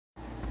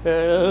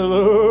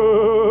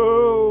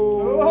Hello.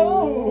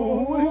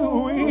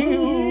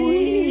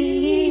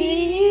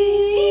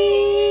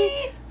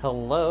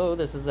 Hello,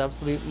 this is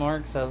Absolute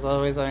Marks. As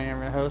always, I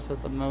am your host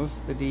with the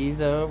most, the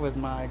Dizo, with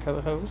my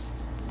co-host.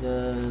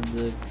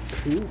 The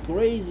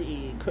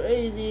crazy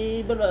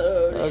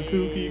baloney.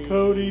 Kooky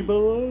Cody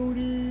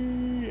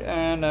Baloney.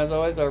 And as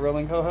always, our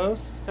rolling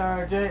co-host.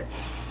 Sergeant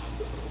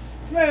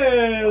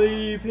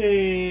Smelly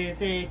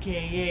Pants,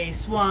 a.k.a.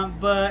 Swamp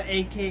Butt,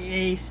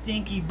 a.k.a.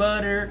 Stinky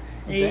Butter,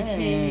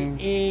 Dang.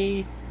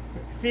 a.k.a.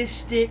 Fish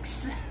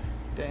Sticks.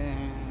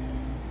 Dang.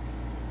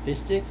 Fish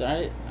sticks?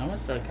 Alright, I'm gonna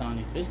start calling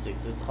you fish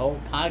sticks. This whole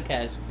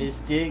podcast, fish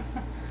sticks.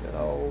 Good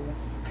old.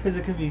 Because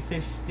it could be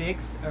fish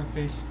sticks or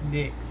fish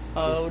dicks.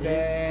 Oh, Fish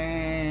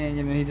dang.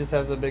 And then he just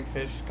has a big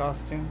fish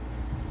costume.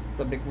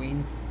 The big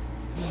wings.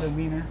 The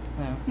wiener.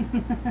 Yeah.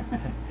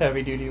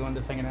 Heavy duty one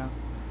just hanging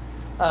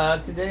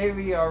out. Today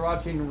we are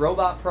watching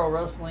Robot Pro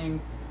Wrestling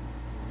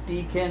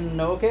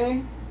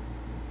Dikinoke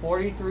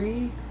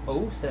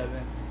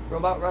 4307.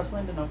 Robot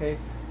Wrestling Dikinoke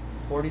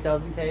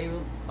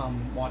 40,000K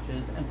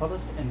watches and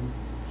published in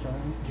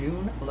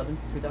June 11,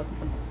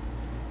 2020.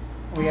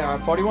 We are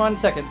 41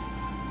 seconds.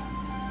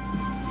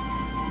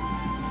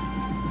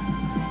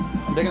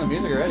 I'm digging the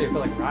music already. I feel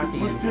like Rocky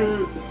and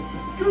shit.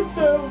 Good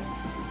down.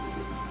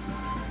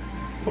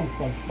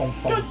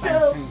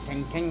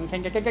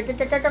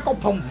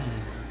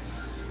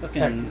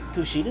 Fucking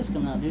Kushida's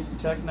coming out, dude.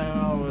 Check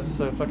now was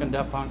fucking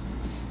Daft Punk.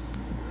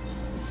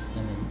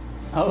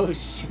 Oh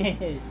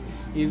shit.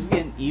 He's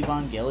getting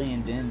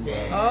Evangelion in, bro.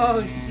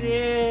 Oh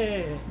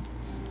shit.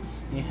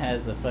 He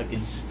has a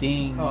fucking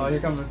sting. Oh, here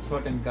comes this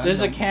fucking gun. There's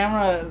a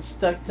camera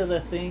stuck to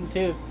the thing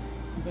too.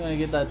 I'm gonna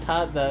get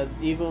the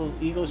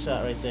eagle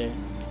shot right there.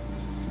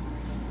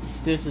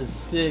 This is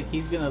sick.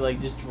 He's gonna like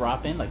just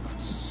drop in like.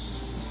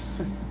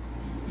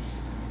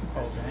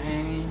 Oh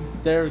dang!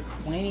 They're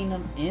acquainting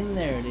him in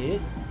there,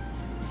 dude.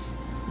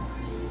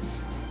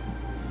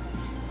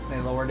 They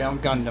lower down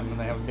Gundam and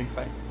they have a big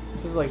fight.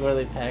 This is like where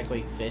they pack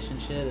like fish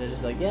and shit. They're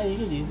just like, yeah, you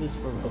could use this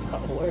for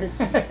robot wars.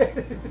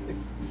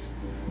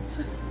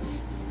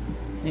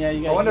 Yeah,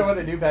 you got. I wonder what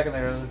they do back in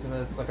there.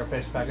 It's like a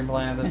fish packing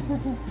plant.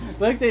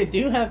 Look, they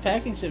do have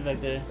packing shit back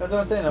there, That's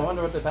what I'm saying. I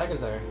wonder what the package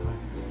there.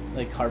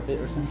 like carpet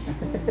or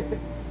something.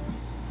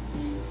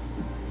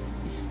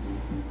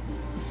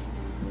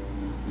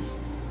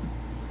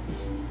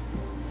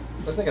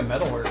 Looks like a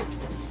metalwork.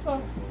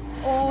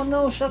 Oh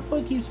no, Shark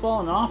Boy keeps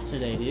falling off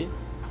today, dude.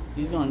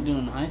 He's going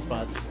doing high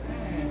spots.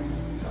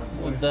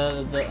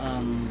 The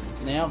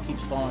nail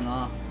keeps falling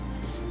off.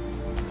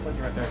 Put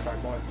you right there,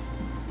 Shark Boy.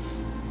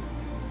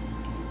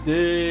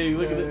 Dang,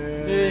 look at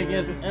it. Dang, he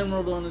has an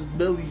emerald on his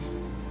belly.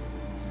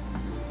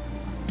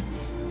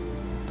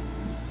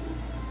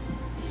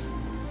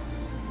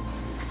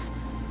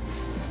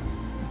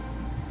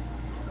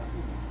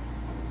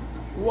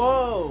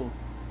 Whoa!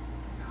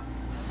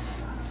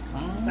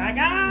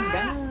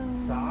 Saga!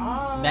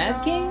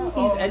 Mad King?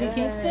 He's Eddie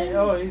Kingston?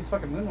 Oh, he's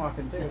fucking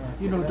moonwalking too.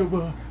 You know the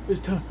world is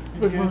tough.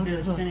 He's gonna do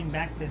a spinning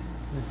back fist.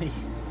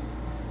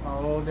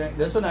 Oh, dang.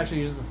 This one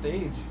actually uses the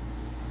stage.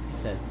 He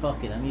said,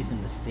 fuck it, I'm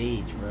using the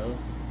stage, bro.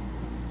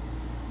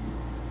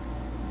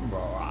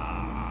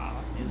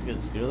 He's got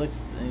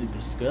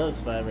Skrillex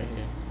spot right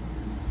here.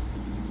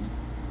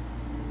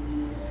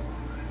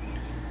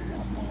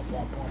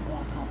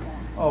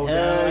 Oh, hell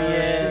dang.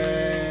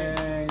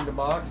 yeah. The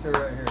boxer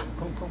right here.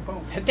 Boom, boom,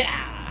 boom.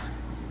 Ta-da!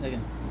 Look at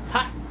him.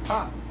 Ha!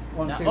 Ha!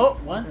 One, Now- two. oh,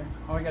 one.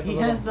 Oh, we got He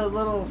the has the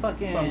little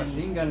fucking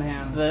machine gun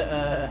hands.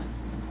 the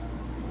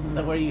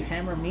where you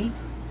hammer meat.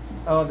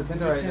 Oh, the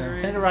tenderizer.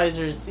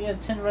 Tenderizers. He has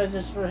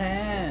tenderizers for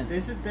hands.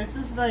 This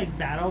is like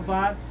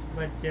BattleBots,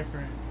 but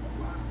different.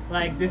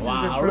 Like this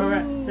Wow. is the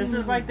pro. This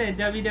is like the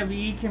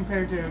WWE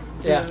compared to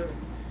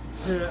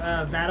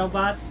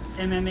BattleBots.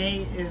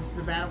 MMA is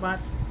the BattleBots.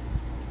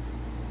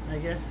 I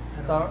guess.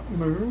 I don't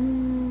know.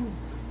 Move.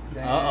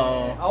 Dang.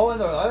 Uh-oh. Oh,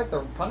 and I like the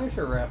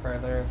Punisher rep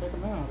right there. Check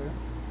him out, dude.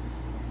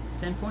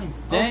 10 points.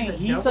 Dang, Oh,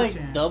 he's like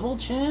champ. double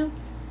champ.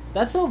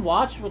 That's a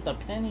watch with a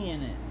penny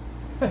in it.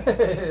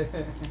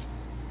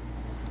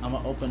 I'm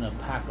gonna open a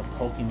pack of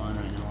Pokemon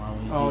right now while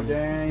we Oh do this.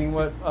 dang!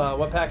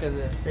 What pack is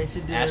it? They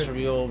should do.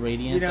 Astral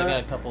Radiance. You know, I got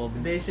a couple of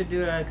them. They should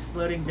do an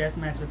exploding death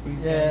match with these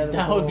Yeah, guys.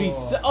 That would be cool.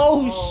 so.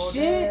 Oh,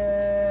 shit!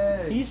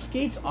 Dang. He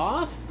skates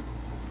off.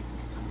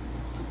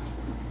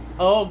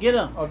 Oh, get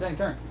him! Oh dang!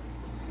 Turn.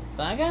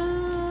 Saga,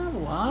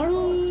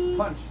 Waru.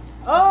 Punch.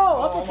 Oh,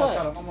 Almost got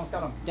uppercut. him. Almost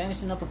got him.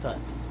 Danielson uppercut.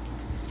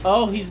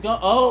 Oh, he's gone.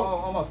 Oh, Oh,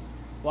 almost.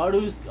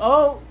 Waru's.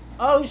 Oh,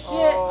 shit.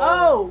 Oh,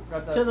 Oh,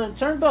 got that. to the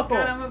turnbuckle.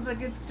 Got him up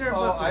against the Oh,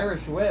 turnbuckle.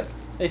 Irish whip.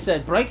 They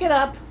said break it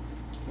up.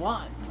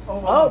 What? Oh,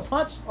 Oh, almost.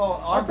 punch. Oh,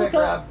 armpit Uppercut.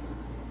 grab.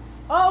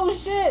 Oh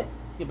shit!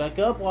 Get back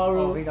up,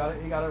 Waru. Oh, he got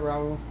it. He got it,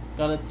 Raul.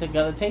 Got a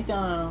takedown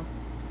on him.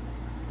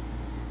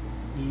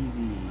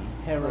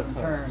 Eevee, Turn.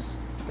 Heracross,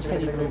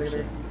 Teddy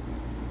Bullshit.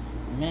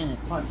 Man,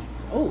 it's Punch.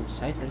 Oh,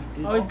 Scyther.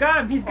 Dude. Oh, he's got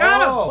him. He's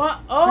got him. What?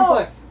 Oh!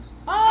 Suplex.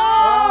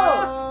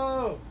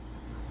 Oh! Oh!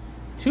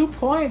 2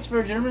 points for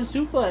a German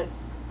suplex.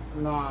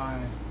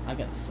 Nice. I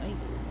got a Scyther.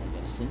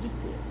 got a Syndicate,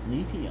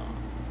 Leafeon,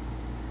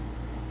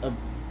 a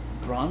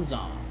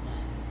Bronzong,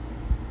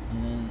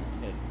 and then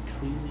I got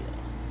Crelia.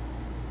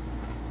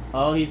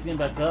 Oh, he's getting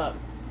back up.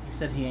 He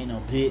said he ain't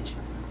no bitch.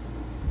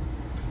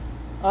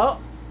 Oh,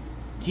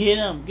 get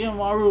him,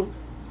 Waru.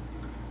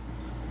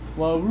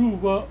 Waru,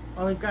 what?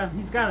 Oh, he's got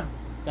him. Got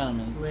him,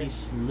 and he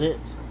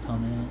slipped.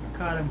 Coming.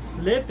 Caught him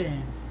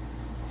slipping.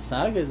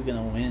 Saga's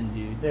gonna win,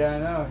 dude. Yeah, I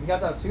know. He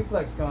got that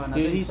suplex going.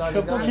 Dude, he's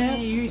triple champ.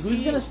 Who's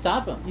gonna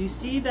stop him? You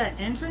see that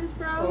entrance,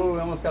 bro? Oh, he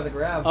almost got the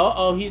grab.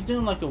 Oh, he's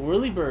doing like a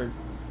whirly bird.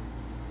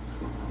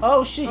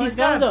 Oh shit, he's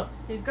got him though.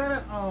 He's got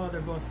it. Oh, they're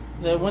both.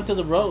 They went to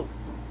the rope.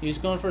 He was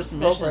going for a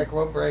submission.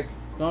 Rope break.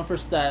 Going for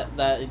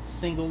that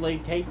single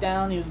leg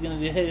takedown. He was gonna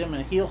hit him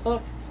in a heel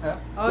hook. Yeah.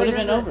 Oh, would have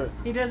been over.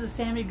 He does a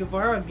Sammy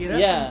Guevara get up.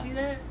 Yeah. You see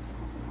that?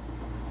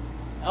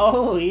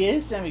 Oh, he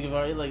is Sammy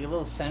Guevara. Like a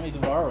little Sammy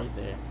Guevara right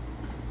there.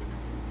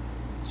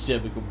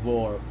 Sammy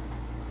Guevara.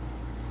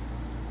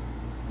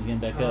 He's getting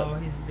back up. Oh,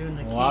 he's doing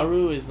the cane.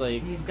 Waru is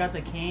like. He's got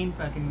the cane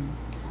fucking.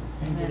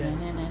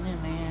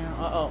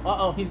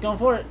 Uh-oh, he's going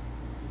for it.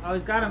 Oh,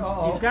 he's got him.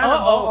 Uh-oh. He's got him.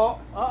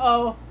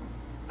 Uh-oh.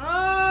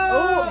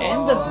 Oh,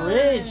 and the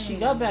bridge. She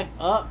got back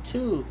up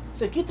too.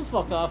 Said, get the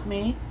fuck off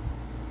me.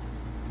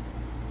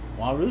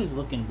 Waru's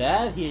looking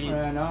bad here.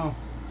 Yeah, I know.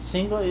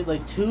 Single,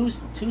 like two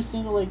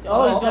single leg.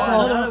 Oh, he's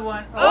got another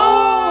one.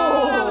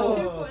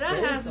 Oh,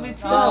 that has to be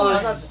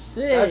two.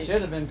 Sick. That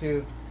should have been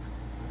two.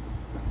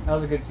 That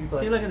was a good suplex.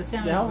 See, look at the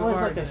Sammy That was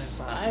Guevara like a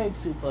side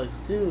suplex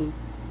too.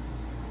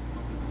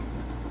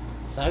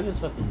 Saga's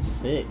fucking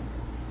sick.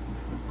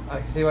 I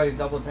can see why he's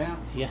double champ.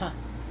 Yeah.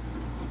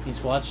 He's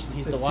the watch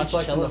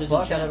suplexing television the fuck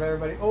out channel. of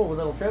everybody. Oh, a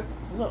little trip.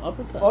 A little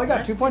uppercut. Oh, he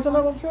got 2 points on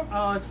that little trip?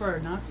 Oh, it's for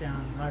a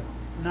knockdown. Like,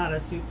 not a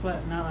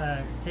suplex, not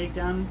a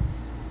takedown.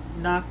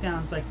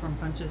 Knockdowns, like from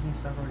punches and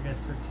stuff, I guess,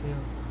 or two.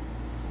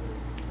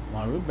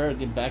 Waru better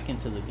get back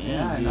into the game.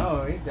 Yeah, dude. I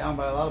know. He's down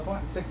by a lot of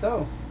points.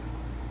 6-0.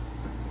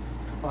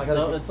 Oh,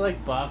 So it's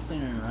like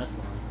boxing and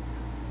wrestling.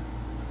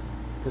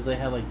 Because they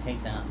have like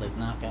like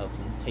knockouts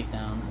and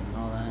takedowns and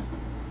all that.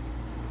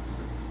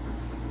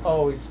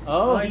 oh, he's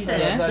He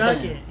dancing. said,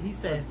 suck it. He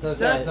said, That's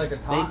suck like it.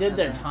 a taunt. They did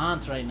their I think.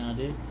 taunts right now,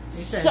 dude.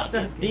 He said, Suck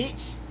suck it, it.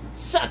 bitch.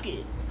 Suck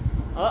it.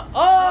 Oh,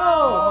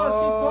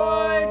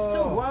 Oh. 2 points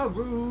to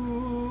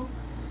Waru.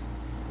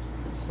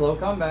 Slow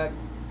comeback.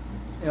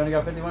 You only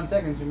got 51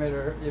 seconds. You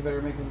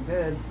better make him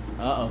good.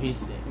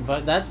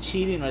 But that's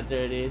cheating right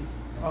there, dude.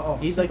 Uh-oh.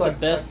 He's like the Suplex,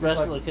 best suplex.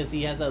 wrestler because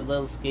he has that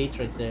little skates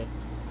right there.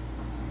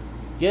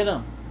 Get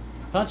him.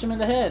 Punch him in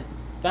the head.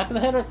 Back of the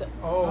head right there.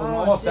 Oh, Oh,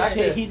 almost shit. back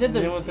Shit,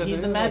 this. he's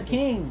the Mad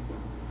King.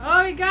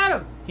 Oh, he got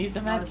him. He's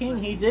the Mad That's King.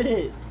 right. He did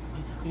it.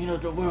 You know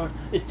the world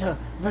is to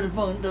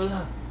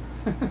wonderland.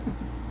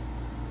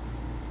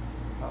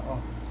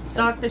 Uh-oh.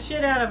 Sock the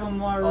shit out of him,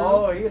 Waru.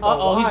 Oh, he's He's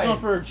going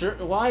for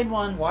a wide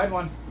one. wide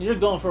one. You're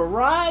going for a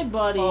ride,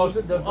 buddy. Oh, is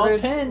it the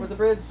bridge? Pin. With the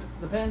bridge,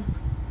 the pin.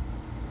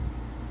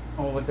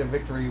 Oh, with the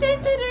victory.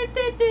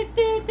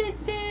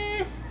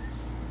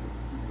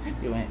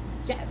 You went,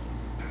 yes.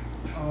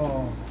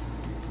 Oh,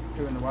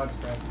 doing the wide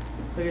spread.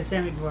 Look at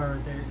Sammy Guevara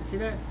right there. See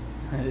that?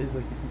 That is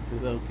like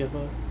a little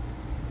kippo.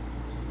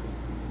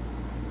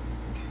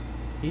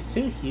 He's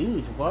too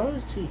huge.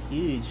 Waru's too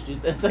huge,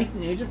 dude. That's like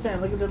New Japan.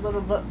 Look at the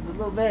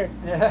little bear.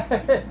 Yeah.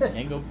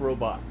 Can't go for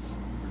robots.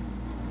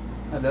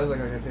 That does look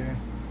like it too.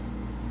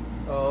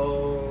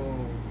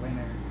 Oh,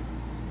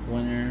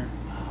 winner.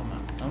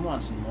 Oh, I'm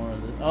watching more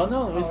of this. Oh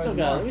no, we still there's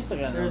got more. it. We still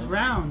got it. There's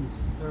rounds.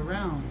 They're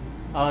rounds.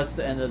 Oh, it's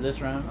the end of this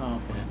round. Oh,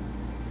 okay.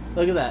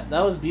 Look at that.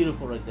 That was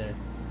beautiful right there.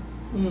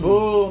 Mm.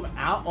 Boom!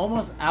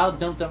 Almost out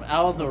dumped him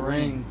out of the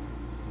ring.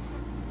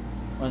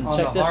 And On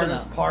check the this one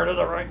hardest out. part of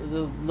the ring.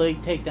 The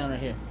leg takedown right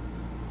here.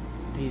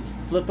 He's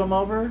flip him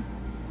over, and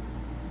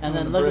On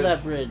then the look at bridge.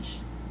 that bridge.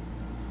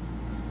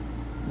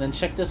 Then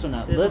check this one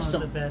out. This Lifts one's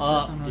him the best.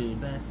 up, This one was dude.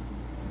 the best.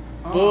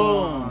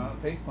 Boom.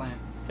 Face plant.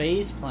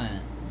 Face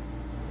plant.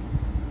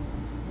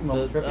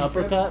 Little The tripping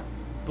uppercut.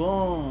 Trip.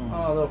 Boom.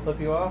 Oh, they'll flip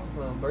you off.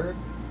 Little bird.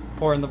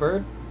 Pour in the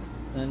bird.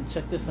 Then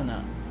check this one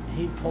out.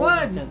 He pulled.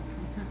 What?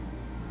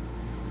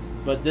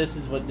 But this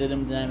is what did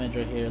him damage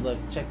right here. Look,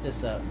 check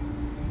this out.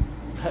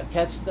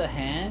 Catch the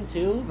hand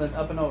too, Then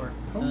up and over.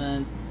 and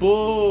then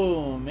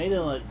boom, made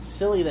it look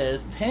silly there.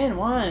 It's pin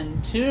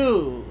 1,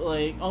 2,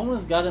 like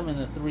almost got him in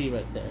the 3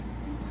 right there.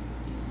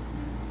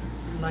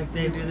 Like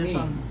they do this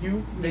on.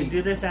 They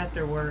do this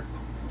after work.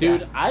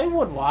 Dude, Yeah. I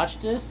would watch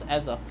this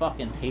as a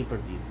fucking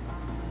pay-per-view.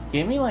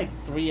 Give me like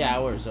 3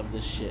 hours of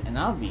this shit, and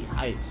I'll be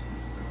hyped.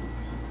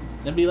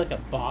 It'd be like a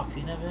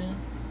boxing event.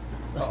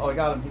 Oh, he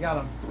got him. He got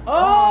him.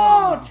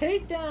 Oh,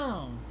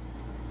 takedown!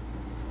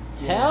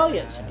 Hell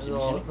yeah! A Shimmy,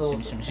 little, shimmy,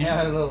 shimmy, shimmy, shimmy.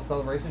 yeah, a little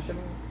celebration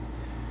shimmy.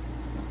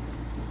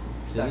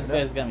 See, this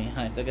guy's got me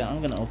hyped.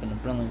 I'm gonna open a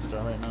Brilliant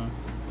store right now.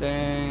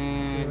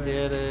 Dang, Do it.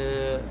 did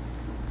it.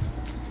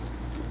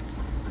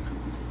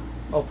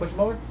 Oh, push him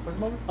over. Push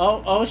him over.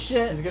 Oh He's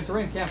shit! against the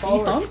ring. Can't He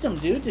fall over. humped him,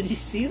 dude. Did you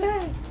see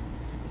that?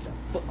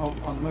 Oh,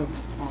 on the move.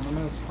 On the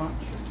move. Punch.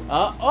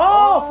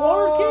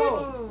 Forward kick.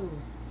 Oh.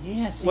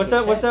 Yes. What's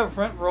that? What's that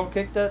front roll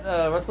kick that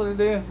wrestler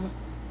do?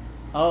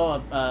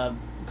 Oh,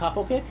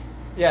 Capo kick?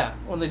 Yeah,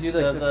 when they do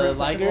The flip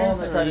Liger, roll,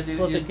 they try to do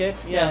flip and kick?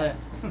 Yeah,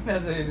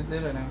 that's what you just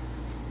did right now.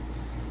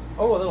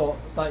 Oh, a little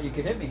thought you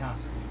could hit me, huh?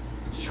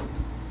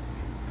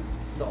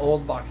 The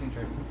old boxing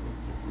trick.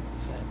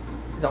 Is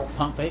that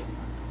pump fake?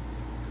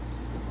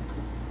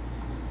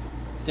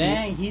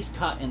 Dang, he's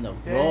caught in the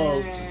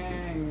ropes.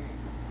 Dang.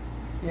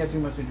 He had too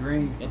much to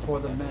drink before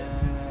the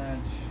match.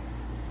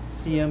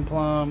 CM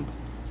Plump.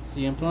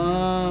 CM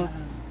Plump.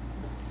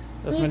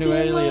 That's my new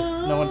alias.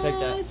 No one take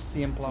that.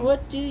 CM Plump.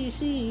 What do you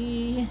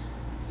see?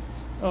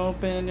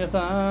 Open your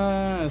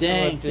thighs.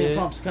 Dang, What CM did-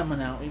 Plump's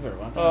coming out. We better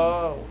walk out.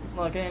 Oh,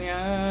 look in your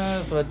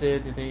eyes. What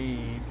did you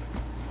think?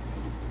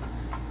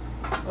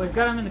 Oh, he's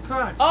got him in the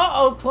crotch.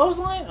 Oh,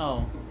 clothesline?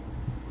 Oh.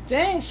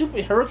 Dang,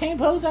 super hurricane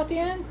pose at the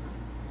end?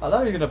 I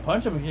thought you were gonna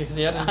punch him because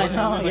he had his I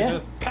know, like yeah.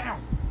 this, pow.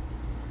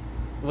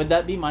 Would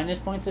that be minus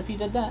points if he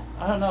did that?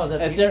 I don't know.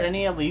 Is there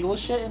any illegal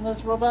shit in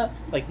this robot?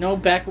 Like no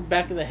back of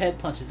the head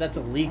punches. That's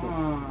illegal.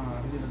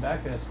 He did the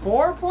back fist.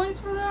 4 points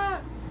for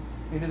that?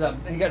 He did that.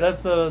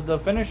 That's the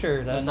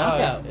finisher. That's The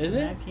knockout, why. is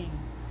it? Mad King.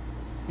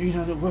 You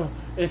know the well,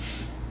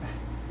 it's.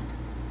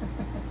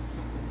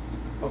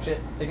 Oh shit!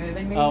 Take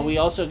anything? We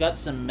also got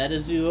some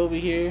MetaZoo over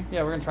here.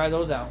 Yeah, we're gonna try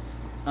those out.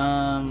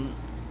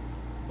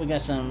 We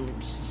got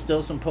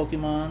still some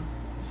Pokemon.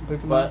 Some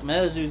Pokemon. But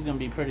MetaZoo's gonna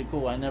be pretty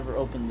cool. I never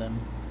opened them.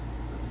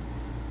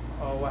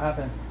 Oh, what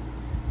happened?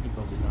 He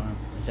broke his arm.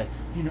 He said,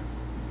 you know.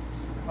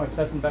 Oh, he's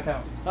testing back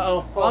out.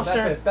 Uh-oh, Oh, lobster.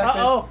 back fist, back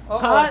fist. Uh-oh,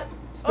 caught.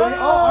 Spin.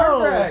 Oh,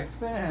 arm drag.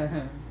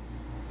 Spin.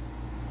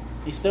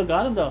 He still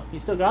got him, though. He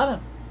still got him.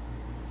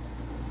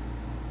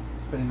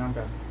 Spinning arm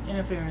drag.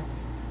 Interference.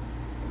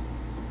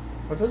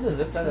 What was the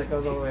zip tie that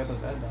goes all the way up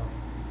his head, though?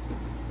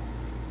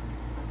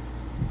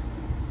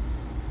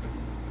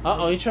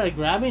 Uh-oh, he tried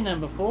grabbing him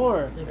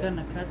before. They couldn't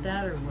have cut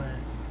that or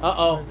what?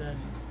 Uh-oh. Or is that-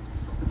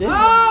 This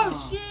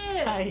Oh, This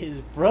shit! guy is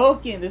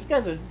broken. This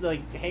guy's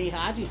like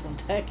Heihachi from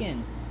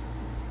Tekken.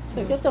 He's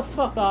like, get the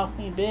fuck off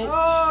me, bitch.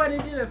 Oh, they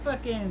did a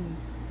fucking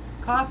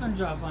coffin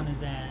drop on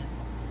his ass.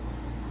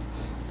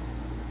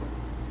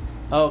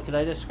 Oh, could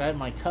I describe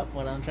my cup,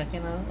 what I'm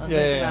drinking out? I'm Yeah,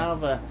 drinking yeah. out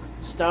of a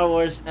Star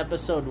Wars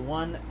Episode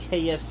 1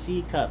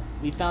 KFC cup.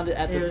 We found it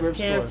at the It was thrift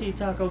KFC,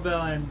 store. Taco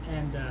Bell, and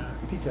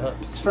Pizza Hut.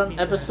 It's from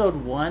Pizza Hut. Episode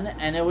 1,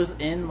 and it was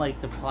in, like,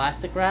 the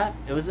plastic wrap.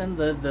 It was in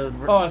the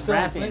Oh, it's still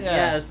in wrapping. the-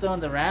 yeah. It was still in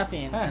the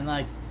wrapping. Huh. And,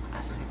 like,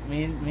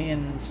 me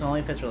and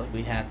Sonny Fitz were like,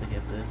 we have to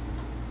get this.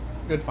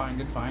 Good find.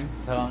 Good find.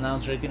 So I'm now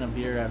drinking a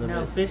beer out of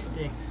no it. fish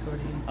sticks,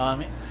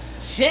 Cody.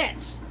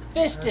 Shit!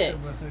 Fish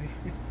sticks!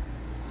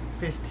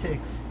 Fish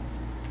sticks.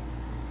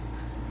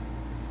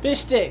 Fish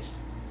sticks!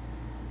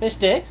 Fish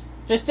sticks?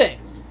 Fish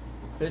sticks!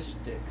 Fish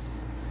sticks.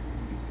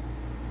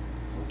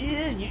 Ew,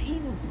 you're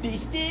eating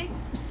fish sticks?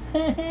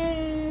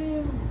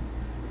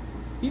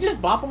 You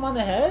just bop him on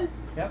the head?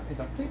 Yep. He's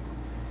like, pleep.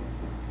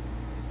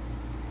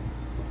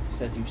 He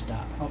said you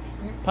stop. Oh,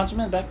 Punch him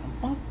in the back.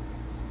 Bump.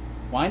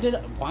 Wind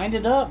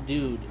it up,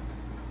 dude.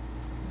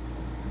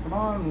 come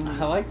on.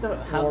 I like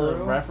how the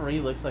Wario. referee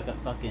looks like a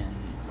fucking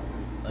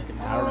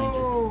Power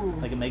Oh.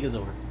 Ranger, like a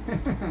Megazord.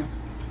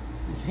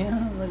 You see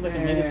him look like a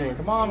Hey, Megazord.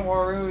 come on,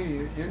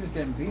 Waru. You're just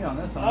getting beat on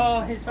this one.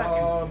 Oh, his fucking.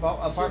 Oh,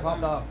 a part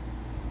popped off.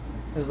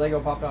 His Lego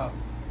popped off.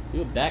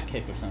 Do a back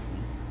kick or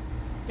something.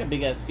 You got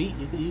big ass feet.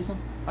 You could use them.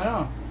 I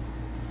know.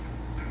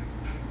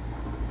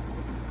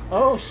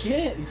 Oh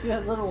shit! You see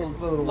that little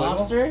Little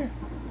lobster?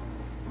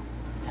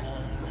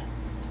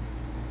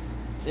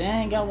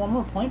 Dang, got one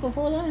more point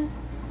before that?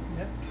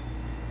 Yep.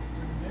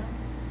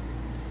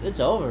 It's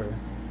over.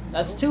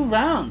 That's 2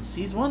 rounds.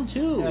 He's won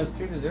 2. Yeah, it's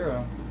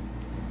 2-0.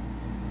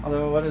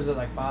 Although, what is it,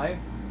 like 5?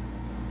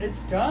 It's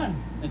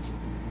done. It's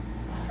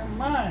Come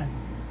on.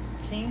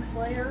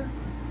 Kingslayer?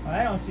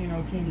 I don't see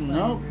no Kingslayer.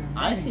 nope. being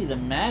I winning. see the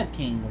Mad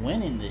King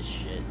winning this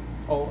shit.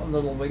 Oh, a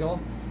little wiggle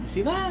You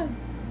see that?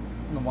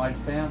 in the wide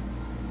stance.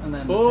 And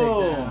then the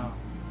Boom. takedown.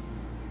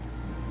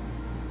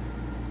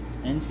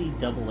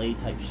 NCAA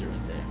type shit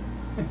right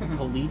there.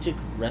 Collegiate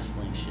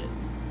wrestling shit.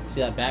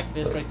 See that back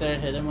fist right there?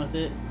 Hit him with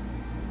it.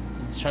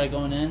 Let's try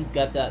going in.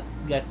 Got the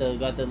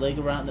leg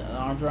around the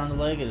arms around the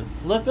leg and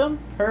flip him.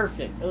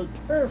 Perfect. It was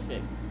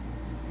perfect.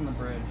 On the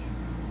bridge.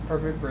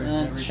 Perfect bridge. And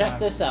then every check time.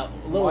 this out.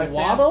 A little Wide stance.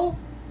 waddle.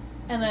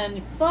 And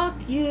then fuck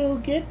you.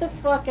 Get the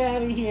fuck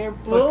out of here.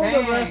 Boom.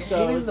 Okay, The ref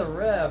goes. even the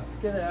ref.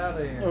 Get out of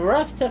The here.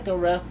 ref took a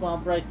ref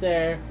bump right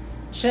there.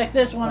 Check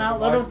this one Like out. a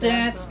wide Little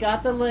stance, dance. huh?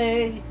 Got the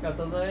leg. Got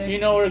the leg. You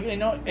know where You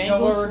angle know where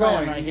we're slam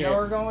going. right You know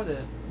where here. we're going with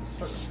this.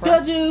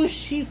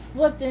 Skadoosh. He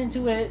flipped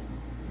into it.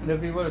 And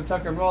if he would have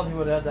tucked and rolled, he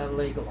would have had that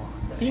leg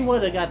lock. He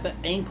would have got the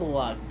ankle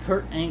lock,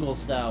 Kurt Angle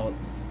style.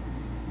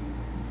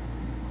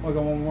 We'll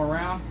go one more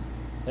round.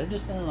 They're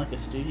just in like a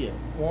studio.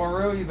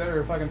 Waru, you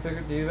better fucking pick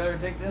it. You better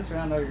take this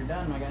round or you're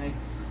done, my guy.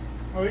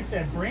 Oh, he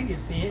said, bring it,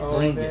 bitch.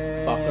 Bring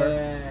it,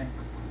 fucker.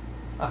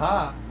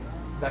 Aha.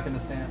 Back in the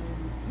stance.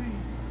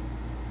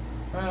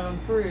 Round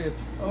 3.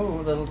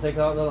 Oh, that'll take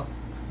out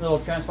little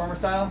transformer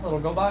style, little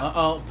go bot. Uh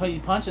oh, he's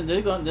punching.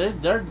 They're going.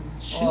 They're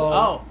shooting.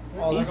 Oh. Oh,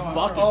 Oh, he's they're going-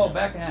 fucking. oh, him.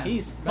 backhand.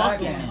 He's Backhand.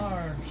 fucking him.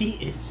 Hard. He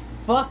is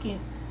fucking.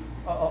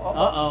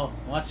 Uh-oh.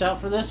 Watch out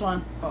for this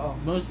one. Uh-oh.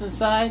 Moves to the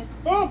side.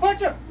 Oh,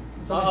 punch him!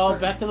 Uh-oh,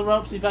 back to the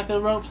ropes. He's back to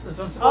the ropes. This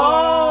one's-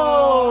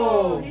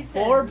 Oh! He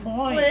said, 4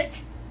 points. "Click."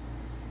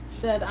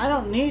 Said, I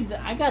don't need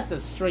I got the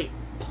straight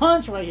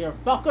punch right here,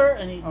 fucker.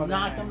 And he Oh,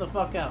 knocked dang. him the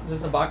fuck out. Is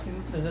this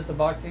a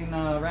boxing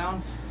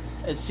round?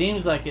 It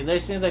seems like it.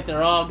 It seems like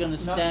they're all going to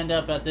stand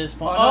up at this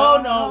point. Oh,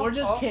 Oh, no, no, we're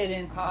just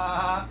kidding.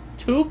 Ha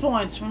 2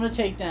 points from the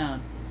takedown.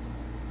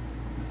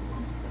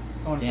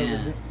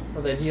 Damn.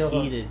 For the It's heel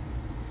hook. heated.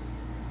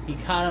 He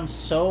caught him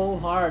so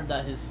hard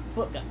that his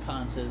foot got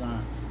caught into his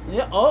arm.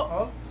 Yeah.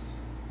 Oh.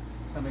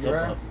 Let me Yep,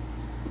 grab. up.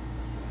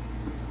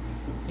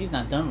 He's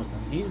not done with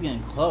him. He's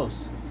getting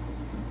close.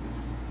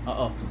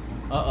 Uh-oh.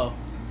 Uh-oh.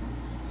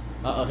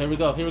 Uh-oh. Here we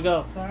go. Here we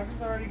go.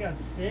 Saga's already got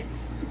 6.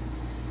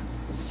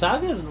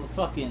 Saga's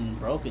fucking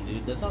broken,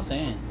 dude. That's what I'm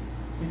saying.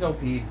 He's OP.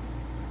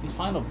 He's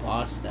final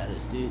boss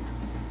status, dude.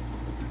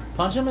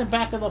 Punch him in the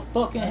back of the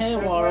fucking head,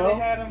 That's why they Waro.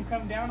 had him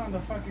come down on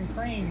the fucking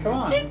crane. Come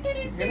on. Get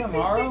him,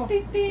 Morrow.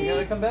 You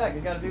gotta come back.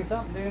 You gotta do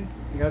something, dude.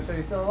 You gotta show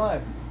you're still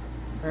alive.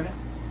 Earn it.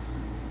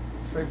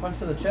 Straight punch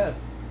to the chest.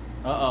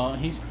 Uh-oh.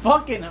 He's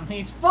fucking him.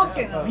 He's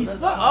fucking Yeah, him. He's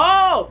that's-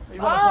 Oh!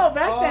 You wanna Oh, fuck-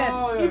 back dance.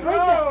 Oh, He yeah. break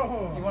that.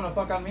 Oh. You wanna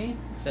fuck on me?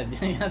 Said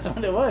that's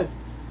what it was.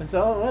 That's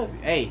all it was.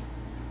 Hey,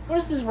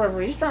 where's this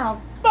referee? He's trying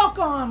to fuck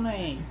on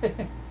me.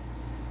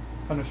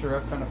 Punisher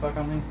ref trying to fuck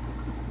on me?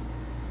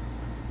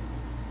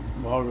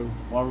 Waru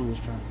was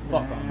trying to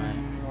fuck on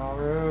me.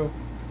 Waru.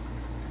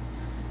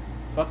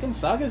 Fucking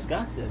Saga's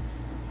got this.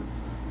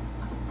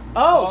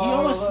 Oh, he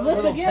almost slipped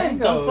little again.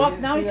 tango. Don't fuck.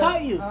 You Now see he that?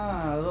 caught you.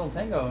 Ah, a little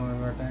tango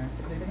move right there.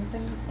 Ding, ding,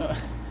 ding.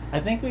 I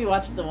think we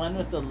watched the one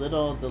with the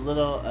little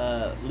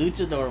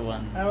luchador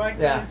one. I like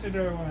the Yeah.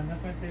 luchador one.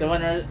 That's my favorite. The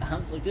one where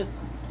Hump's like just.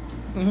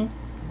 Mm-hmm.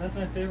 That's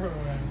my favorite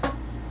one.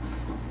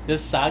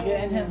 Does Saga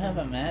and him have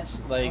a match?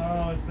 Like,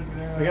 Oh, it's the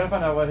good We gotta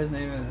find out what his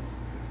name is.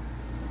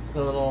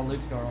 The little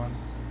luchador one.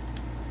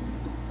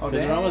 Oh,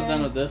 because we're almost dang.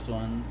 done with this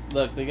one.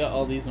 Look, they got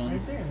all these Right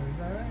ones. there. Is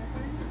that right?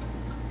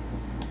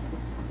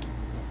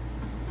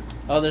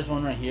 Oh, there's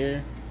one right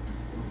here.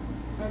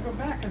 No, go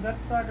back, because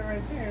that's Saga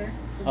right there.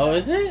 Go Oh, back.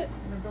 is it?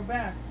 No, go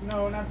back.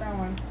 No, not that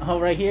one. Oh,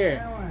 right here.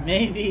 That one.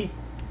 Maybe.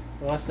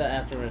 We'll watch that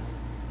afterwards.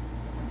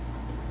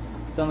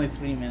 It's only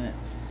 3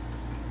 minutes.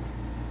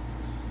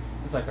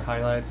 It's like the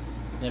highlights.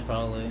 Yeah,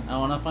 probably. I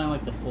want to find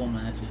like the full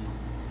matches.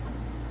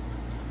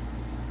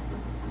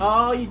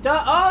 Oh, you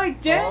done? Oh, he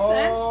danced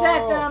and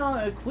sat down on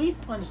it. Queef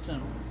punched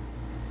him.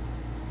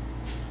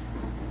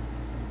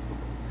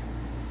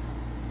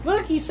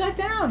 Look, he sat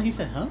down. He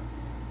said, "Huh?"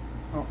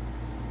 Oh.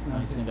 Now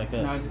he's gonna back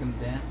up. Now he's gonna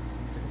dance.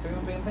 Bing,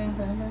 bing, bing,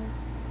 bing, bing.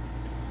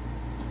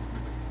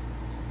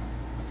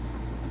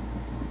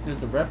 There's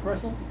the ref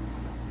wrestle.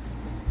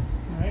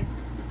 Right?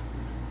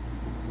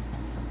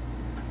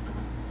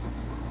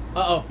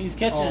 Uh-oh, he's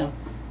catching him.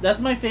 Oh. That's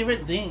my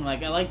favorite thing.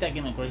 Like, I like that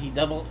gimmick where he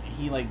double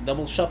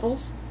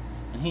shuffles,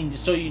 and he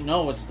so you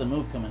know what's the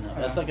move coming up.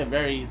 That's Yeah. like a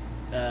very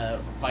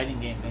fighting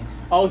game thing.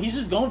 Oh, he's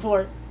just going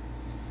for it.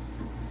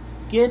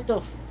 Get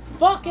the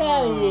fuck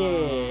out of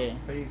here.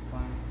 Face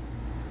plant.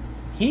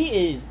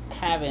 He is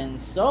having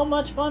so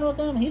much fun with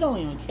him, he don't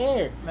even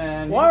care.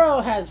 Man,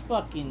 Waro has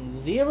fucking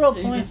 0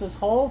 He's points just- this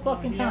whole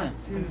fucking he time.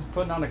 has he's just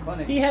putting on a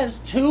clinic. He has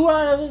 2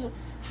 out of his...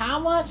 How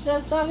much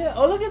that Saga...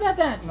 Oh, look at that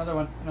dance. Another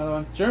one. Another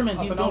one. German,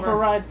 Up he's and going over. for a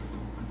ride.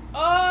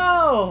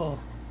 Oh!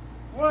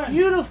 One.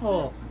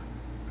 Beautiful.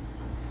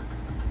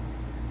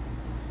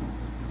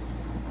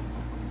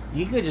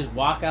 You could just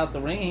walk out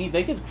the ring.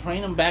 They could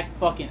crane him back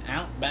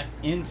back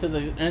into the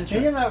entrance.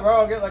 He and that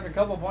Raw get like a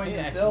couple points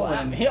and still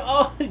flat. win.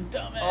 Oh,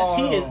 dumbass.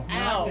 He is Oh.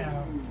 out.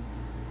 Knockout.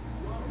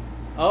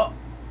 Oh.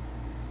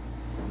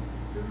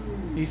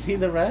 You see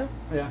the ref?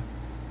 Yeah.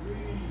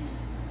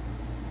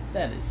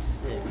 That is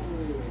sick.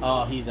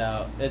 Oh, he's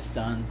out. It's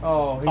done.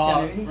 Oh, he Call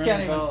can't, it. he Ring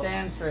can't even bell.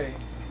 stand straight.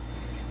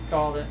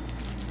 Called it.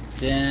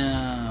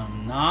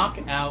 Damn.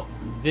 Knockout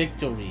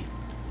victory.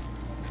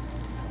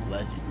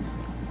 Legend.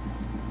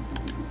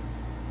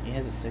 He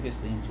has the sickest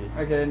theme too.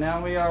 Okay,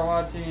 now we are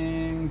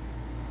watching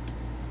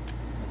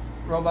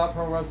Robot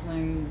Pro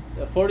Wrestling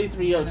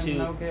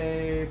 4302.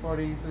 Okay,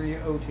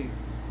 4302.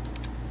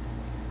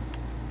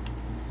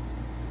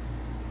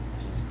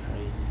 This is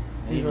crazy.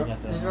 They These even are,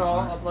 got their these own are all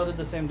art. uploaded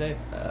the same day.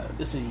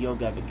 This is Yo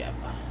Gabba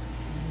Gabba.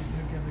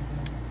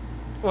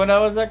 When I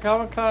was at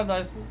Comic Con,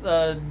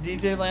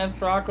 DJ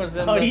Lance Rock was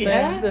in Oh, the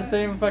yeah?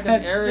 same fucking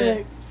That's area.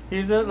 sick.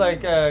 He's at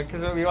like,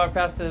 cause we walked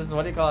past his,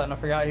 what do you call it? And I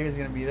forgot he was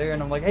gonna be there.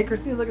 And I'm like, hey,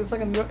 Christine, look at the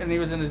second, and he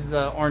was in his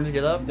orange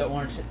get up. The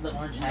orange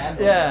hat.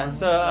 Yeah,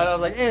 so and I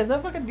was like, hey, is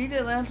that fucking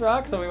DJ Lance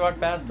Rock? So we walked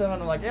past him,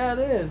 and I'm like, yeah, it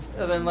is.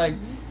 And then like,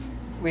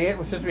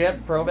 since we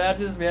had pro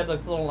badges, we had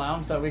this little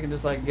lounge that we can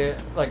just like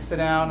sit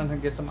down and then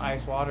get some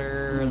ice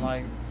water and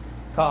like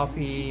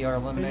coffee or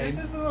Is lemonade. this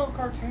just a little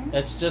cartoon?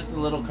 It's just a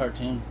little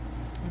cartoon.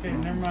 Okay,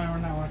 never mind.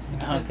 We're not watching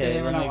that.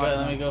 Okay, we're let not me go. Let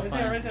watching me go Right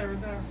find. there, right there,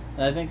 right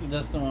there. I think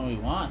that's the one we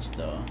watched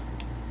though.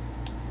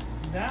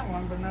 That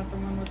one, but not the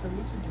one with the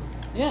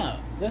luchador. Yeah,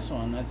 this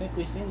one. I think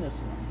we've seen this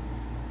one.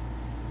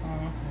 Oh,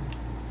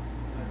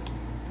 okay.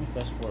 Let me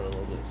fast forward a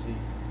little bit. See.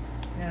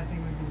 Yeah, I think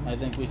we can. I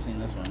think we've seen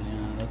this one.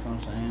 Yeah, that's what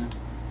I'm saying.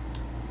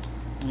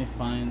 Let me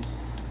find.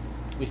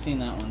 We've seen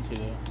that one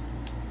too.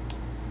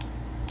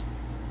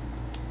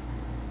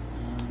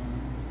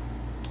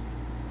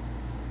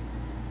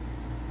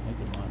 I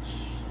can watch.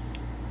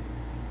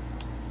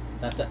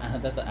 That's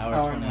an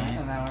hour 28.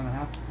 An hour and a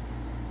half.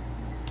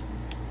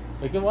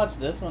 We could watch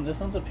this one. This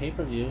one's a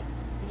pay-per-view.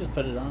 We just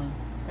put it on.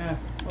 Yeah,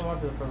 we'll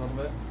watch it for a little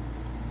bit.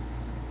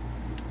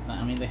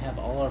 I mean, they have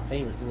all our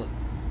favorites. Look.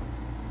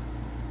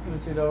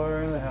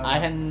 Luchador, they have. I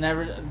had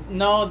never.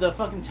 No, the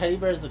fucking teddy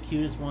bear is the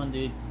cutest one,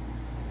 dude.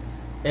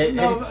 What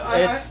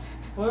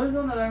was the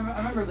one that I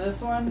remember?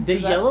 This one. The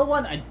yellow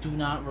one, I do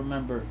not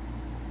remember.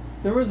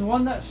 There was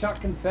one that shot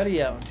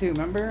confetti out too.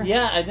 Remember?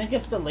 Yeah, I think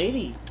it's the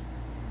lady.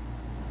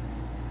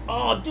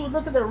 Oh, dude,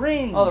 look at the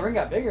ring. Oh, the ring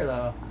got bigger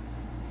though.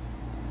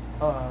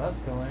 Oh, that's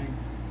cool.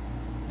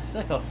 It's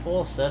like a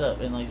full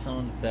setup in like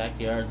someone's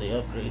backyard. They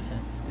upgraded it.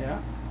 Yeah.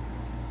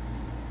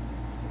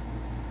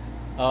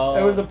 Oh.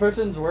 It was a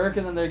person's work,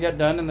 and then they get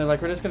done, and they're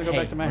like, "We're just gonna go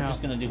back to my house." We're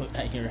just gonna do it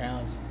at your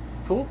house.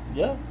 Cool.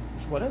 Yeah.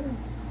 Whatever.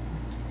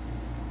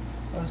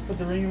 I'll just put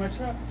the ring in my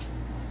truck.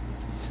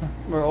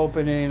 We're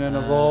opening an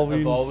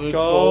evolving sky.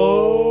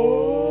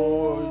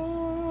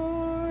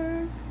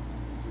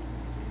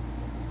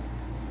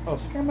 Oh,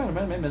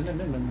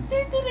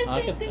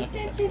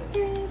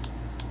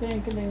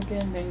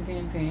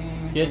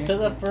 Get to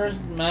the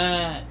first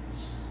match.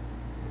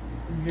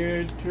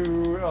 Get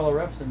to all the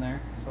refs in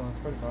there, so it's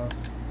pretty close.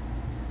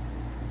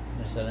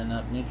 They're setting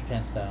up New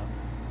Japan style.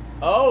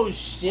 Oh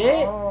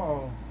shit!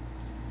 Oh.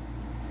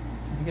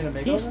 You get a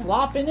makeover? He's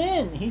flopping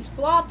in. He's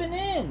flopping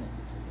in.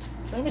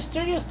 Rey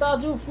Mysterio style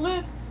do a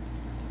flip.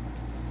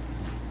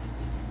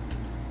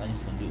 I'm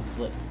just gonna do a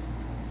flip.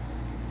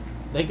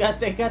 They got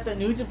the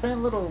New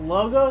Japan little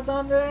logos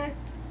on there.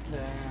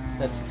 Damn.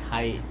 That's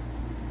tight.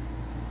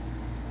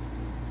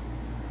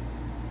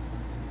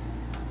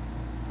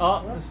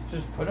 Oh,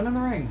 just put him in the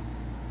ring.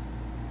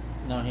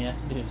 No, he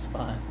has to do a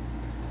spot.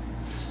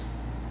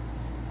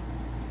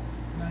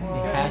 He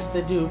Well, has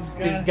to do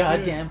his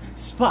goddamn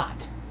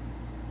spot.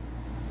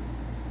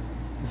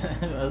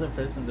 The other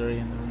person's already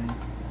in the ring.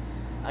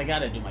 I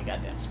gotta do my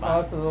goddamn Oh,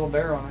 spot. that's the little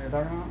bear one that you're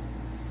talking about?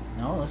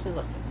 No, this is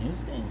like a new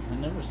thing. I've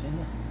never seen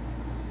this.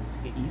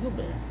 It's like an evil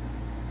bear.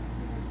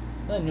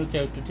 It's not a new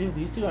character too.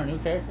 These two are new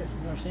characters.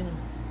 I've never seen them.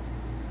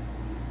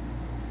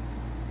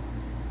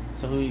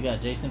 So who you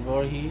got? Jason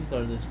Voorhees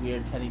or this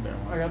weird teddy bear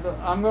one?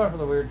 I'm going for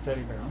the weird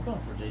teddy bear. I'm going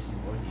for Jason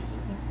Voorhees.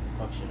 I think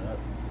fuck shit up.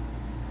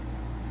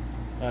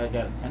 I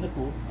got a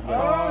tentacle.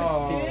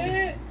 Oh,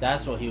 shit!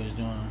 That's what he was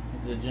doing.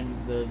 The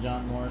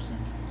John Morrison.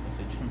 I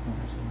said Jim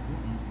Morrison.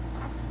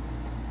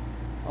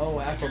 Oh,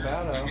 I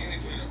Acrobato. mainly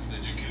put it up for the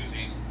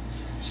jacuzzi.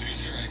 So you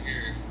sit right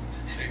here,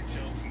 big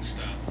tilts and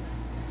stuff.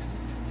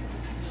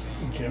 So,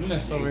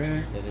 Gymnast over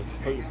here. He said,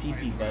 "Put your pee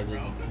pee by the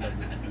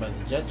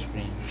jet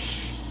stream."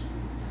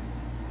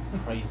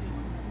 Crazy.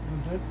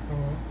 That's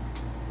cool.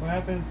 What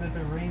happens if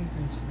it rains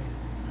and shit?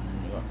 And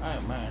then you go, "Hey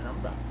man, I'm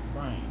about to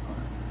frame.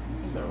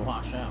 You better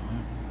watch out,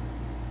 man."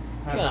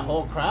 You got a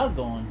whole crowd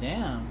going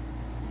down.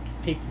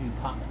 Pay per view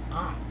popping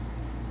off.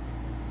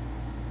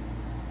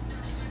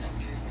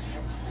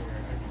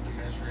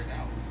 measure it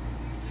out,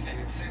 and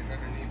it's sitting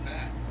underneath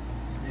that.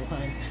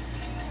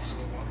 What? So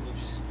the water will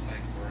just like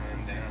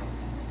run down.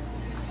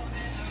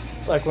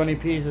 Like when he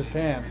pees his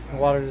pants, the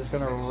water's just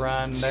gonna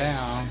run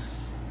down.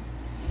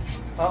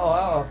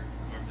 Uh-oh.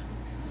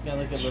 It's got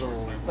like a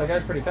little That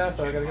guy's pretty fast,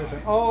 though. I gotta go to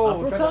him.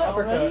 Oh, tried to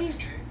uppercut already.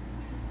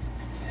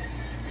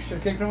 Should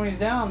have kicked him when he's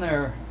down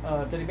there,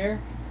 teddy bear.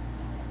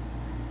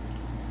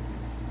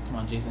 Come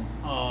on, Jason.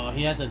 Oh,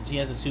 he has a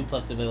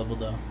suplex available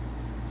though.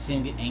 You see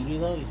him get angry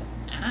though? He's like,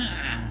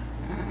 ah.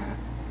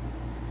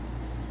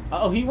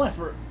 Oh, he went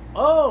for.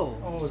 Oh,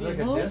 Oh, see it's like his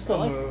a moves? disco I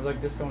like- move,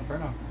 like Disco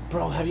Inferno.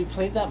 Bro, have you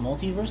played that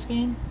multiverse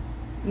game?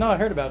 No, I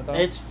heard about it though.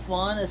 It's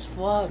fun as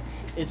fuck.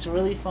 It's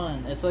really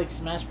fun. It's like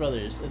Smash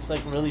Brothers. It's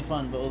like really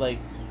fun, but like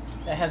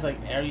it has like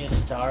Arya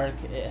Stark.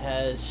 It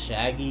has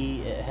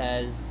Shaggy. It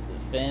has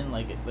Finn.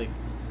 Like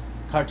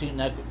Cartoon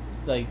Network.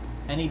 Like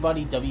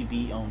anybody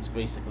WB owns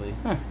basically.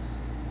 Huh.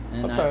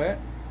 And I'll try it.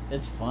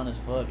 It's fun as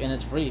fuck, and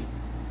it's free.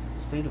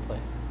 It's free to play.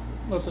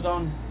 What's it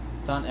on?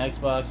 It's on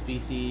Xbox,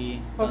 PC.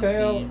 It's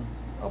Okay, on Steam.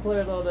 I'll play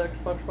it on the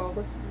Xbox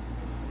probably.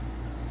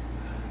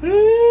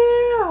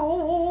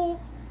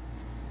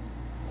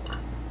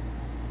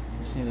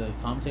 You see the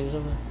commentators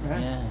over there?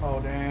 Yeah. Oh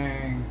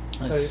dang.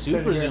 Let's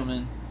super zoom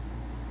in.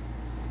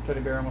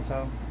 Teddy bear almost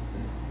out.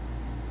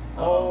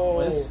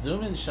 Oh, this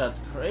zoom in shot's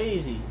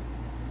crazy.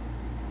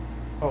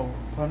 Oh,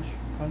 punch,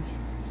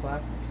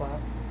 slap.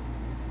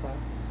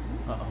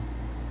 Uh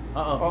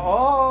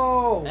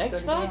oh. Oh. X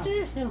Take it down. Factor?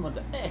 Hit him with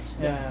the X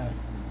Factor. Yeah.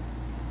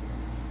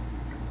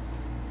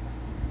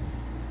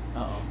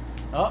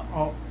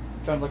 Oh,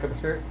 trying to look up a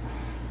skirt.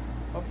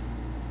 Oops.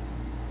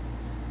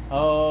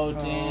 Oh,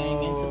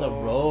 dang, into the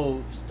Oh.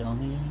 ropes,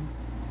 dummy.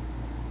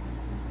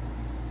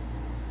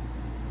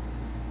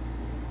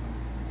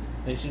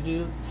 They should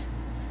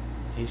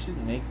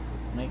make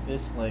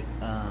this like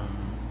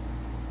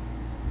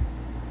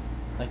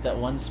Like that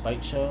one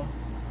Spike show,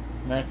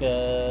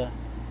 America.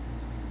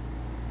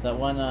 That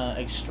one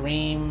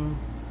Extreme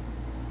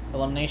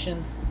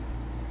Eliminations.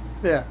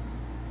 Yeah.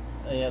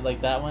 Yeah,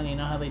 like that one. You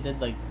know how they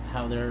did like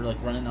how they're like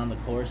running on the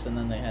course and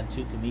then they had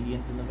two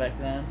comedians in the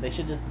background. They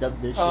should just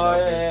dub this shit Oh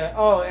over. yeah.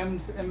 Oh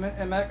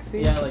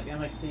MXC. Yeah, like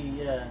MXC.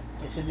 Yeah,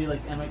 they should do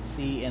like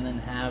MXC and then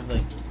have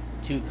like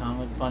two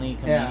funny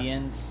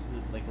comedians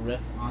like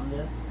riff on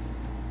this,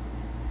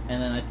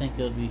 and then I think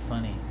it would be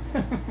funny.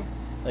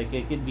 Like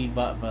it could be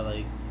bought by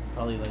like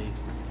probably like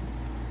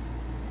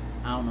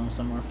I don't know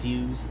somewhere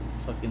Fuse,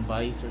 fucking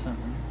Vice or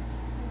something.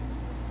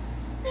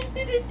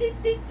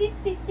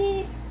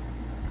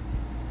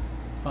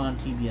 On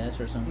TBS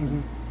or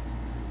something.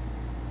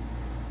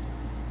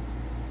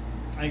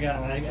 I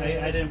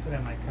didn't put it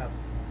in my cup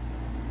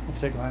I'll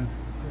take one.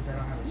 because I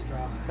don't have a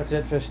straw. That's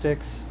it. Fish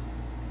sticks.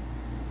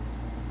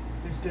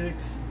 Fish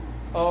sticks.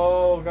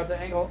 Oh, got the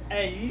angle.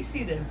 Hey, you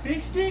see the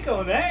fish stick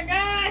on that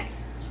guy?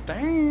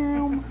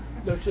 Damn.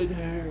 Look at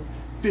there.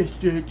 Fish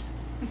sticks.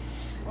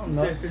 Oh, You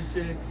no. said fish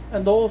sticks.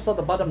 And those are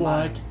the bottom What?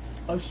 lines.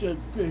 I said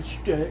fish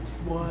sticks.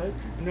 What?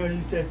 No,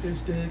 you said fish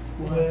sticks.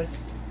 What?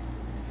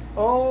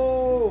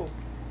 Oh,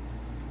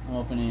 I'm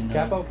opening.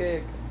 capo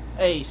kick.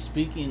 Hey,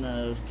 speaking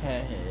of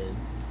Cathead,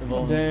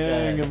 Evolving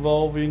Dang, Skies.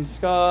 evolving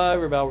sky.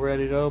 We're about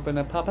ready to open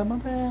a pop in my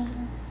bag.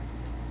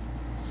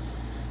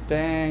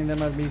 Dang, that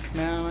must be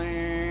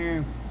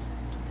smelling.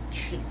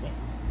 Shit, man.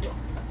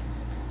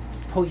 It's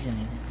poison in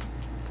it.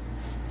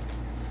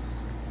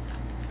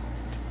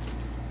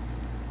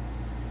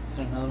 Is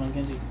there another one,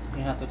 Genji?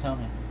 You have to tell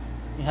me.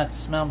 You have to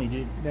smell me,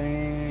 dude.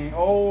 Dang.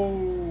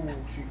 Oh,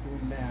 she's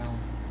going down.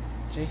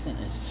 Jason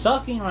is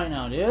sucking right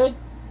now, dude.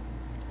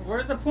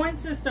 Where's the point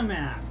system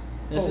at?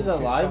 This Oh, is a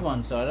okay, live okay.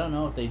 one, so I don't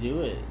know if they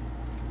do it.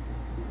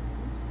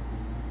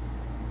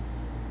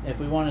 If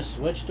we want to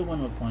switch to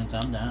one with points,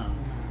 I'm down.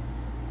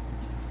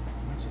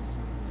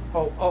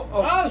 Oh.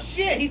 Oh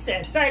shit! He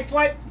said side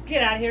swipe.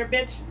 Get out of here,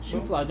 bitch.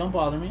 Shoot fly, don't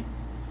bother me.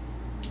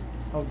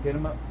 Oh, get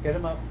him up. Get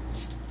him up.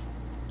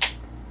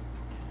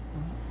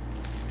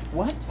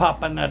 What?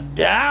 Popping a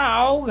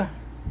dog.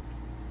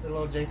 The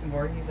little Jason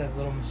Voorhees has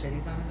little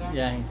machetes on his arm.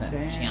 Yeah, he said.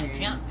 Dang. Tiam,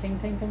 tiam. Ting,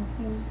 ting, ting,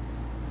 ting.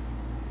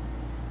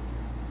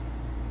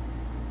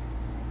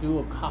 Do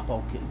a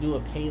capo kick. Do a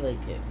Pele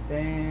kick.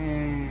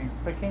 Dang.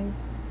 Picking.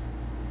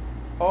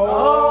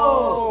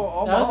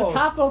 Oh, that was a almost.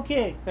 capo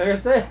kick.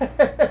 There's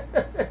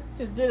it.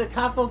 Just did a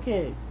capo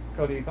kick.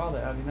 Cody, you called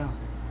it. How do you know?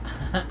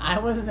 I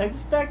wasn't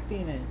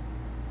expecting it.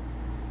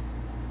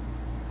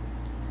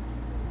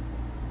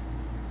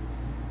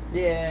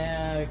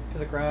 Yeah, to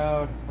the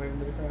crowd. Waving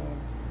to the crowd.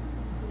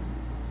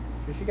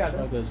 She got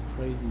That it. goes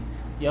crazy.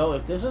 Yo,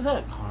 if this was at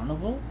a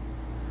carnival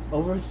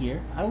over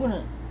here,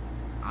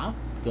 I'd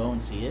go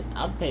and see it.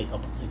 I'd pay a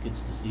couple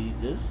tickets to see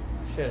this.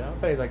 Shit, I'll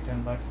pay like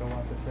 $10 to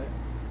watch this shit.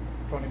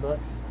 $20.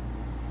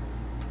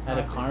 At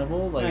a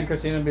carnival, And like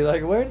Christina would be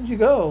like, "Where did you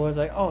go?" I was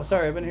like, "Oh,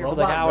 sorry, I've been here for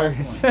like Robot hours."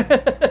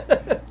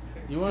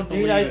 you wouldn't Need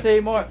believe I it. say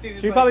more?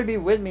 Christina's She'd like- probably be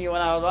with me when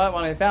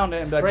I found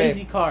it and be like,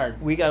 Crazy "Babe,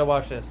 card. we gotta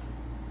watch this."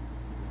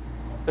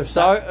 If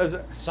Saga's I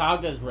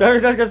ready.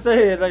 was gonna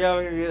say it like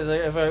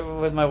if I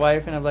with my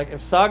wife and I'm like,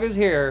 if Saga's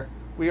here,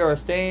 we are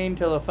staying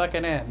till the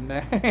fucking end.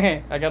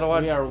 I gotta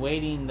watch. We are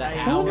waiting the I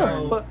Who the, know.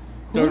 hour.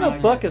 who the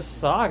Don't fuck know. is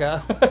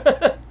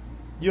Saga?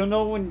 You'll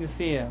know when you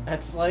see him.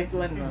 That's like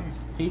when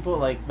people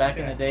like back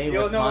in the day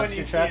You'll with know when monster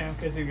you see him trucks.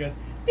 because he goes.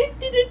 "Dit,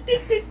 dit, dit,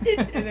 dit, dit, dit,"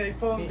 and then they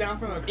pull him down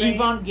from a crane.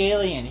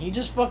 Evangelion. He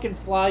just fucking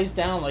flies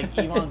down like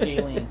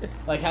Evangelion.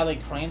 Like how they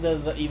craned the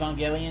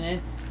Evangelion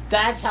in.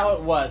 That's how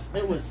it was.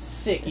 It was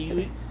sick.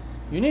 You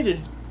need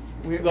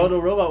to go to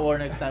Robot War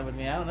next time with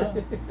me. I don't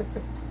know.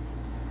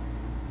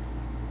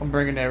 I'm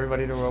bringing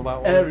everybody to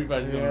Robot War.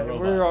 Everybody's going to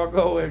Robot. We're all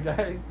going,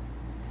 guys.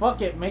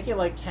 Fuck it. Make it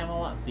like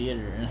Camelot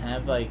Theater and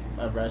have like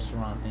a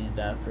restaurant themed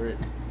after it.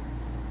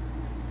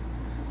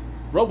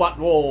 Robot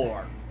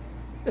War.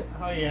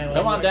 Oh yeah.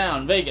 Come on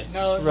down, Vegas.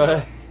 No,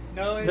 Right.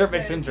 no. They're it's-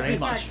 mixing it's drinks.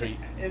 not- Fremont Street.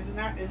 Is it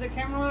not? Is it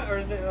Camelot or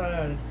is it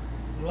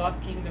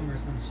Lost Kingdom or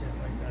some shit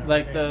like that?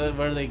 Like the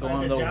where they go Like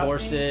on the the jousting?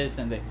 horses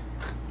and they.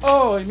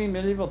 Oh, you mean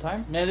medieval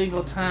times?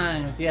 Medieval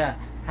times, yeah.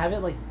 Have it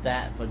like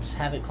that, but just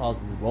have it called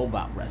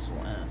Robot Wrestle.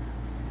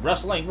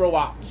 Wrestling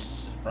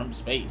robots from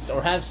space.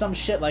 Or have some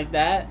shit like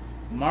that.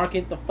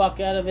 Market the fuck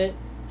out of it.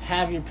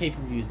 Have your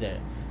pay-per-views there.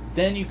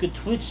 Then you could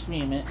Twitch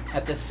stream it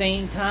at the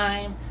same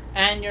time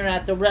and you're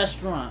at the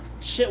restaurant.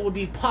 Shit would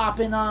be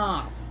popping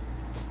off.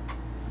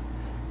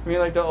 I mean,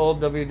 like the old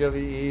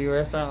WWE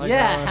restaurant. Like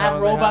yeah, how have they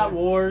Robot it?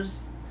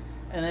 Wars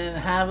and then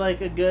have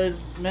like a good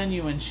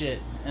menu and shit.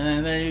 And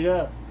then there you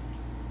go.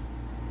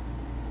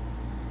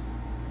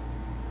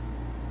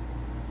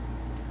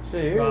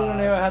 Shit, you don't Right.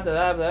 even have to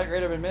have that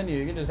great of a menu.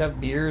 You can just have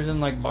beers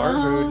and like bar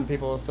Uh-huh. food, and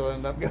people will still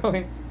end up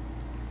going.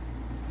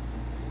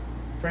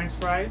 French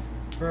fries,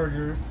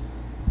 burgers,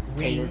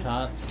 Tater wings.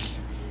 tots.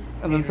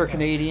 And then Tater for tots.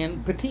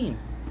 Canadian, poutine.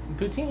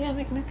 Poutine, yeah,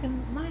 make a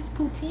nice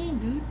poutine,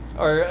 dude.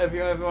 Or if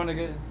you ever want to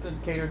get to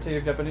cater to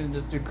your Japanese,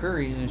 just do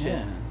curries and shit.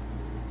 Yeah.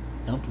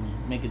 Dumpling.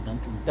 Make a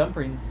dumpling.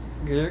 Dumplings.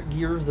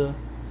 Gyoza.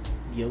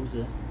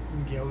 Gyoza.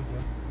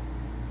 Gyoza.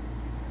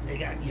 They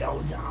got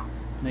gyoza.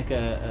 Make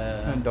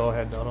And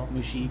Dollhead Doddle.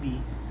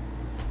 mushibi.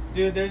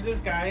 Dude, there's this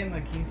guy in La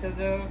Quinta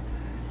though.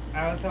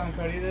 I was telling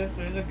Cody this.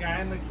 There's a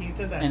guy in La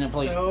Quinta that's And a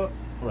place so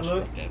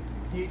restaurant.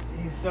 he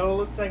so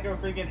looks like a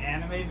freaking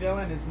anime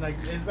villain. It's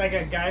like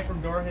a guy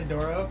from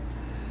Dorohedoro.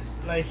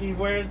 Like he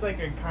wears like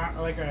a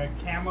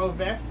camo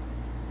vest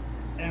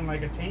and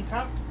like a tank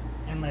top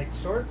and like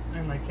short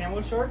and like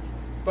camo shorts,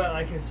 but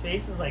like his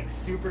face is like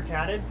super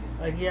tatted.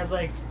 Like he has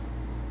like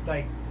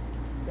a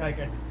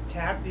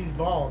tat. He's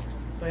bald,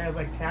 so he has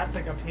like tats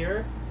like up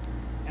here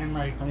and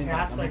like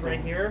tats like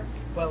right here.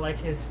 But like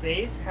his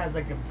face has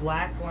like a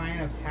black line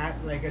of tat,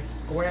 like a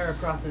square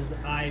across his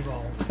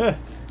eyeballs,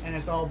 and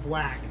it's all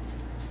black.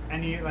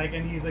 And he's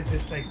like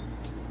just like,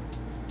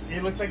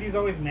 it looks like he's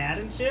always mad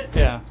and shit.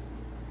 Yeah.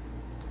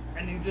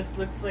 And he just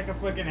looks like a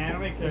fucking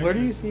anime character. Where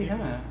do you see him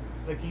at?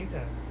 La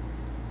Quinta.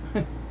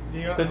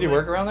 Does he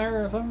work around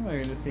there or something? Or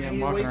you just see him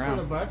He walking waits around?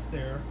 for the bus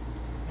there.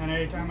 And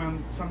every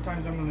time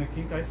sometimes I'm in La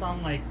Quinta, I saw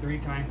him like 3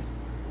 times.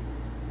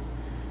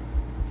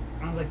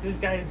 I was like, this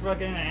guy is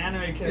fucking an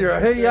anime character. You're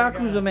like, hey, I swear to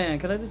Yakuza God." man,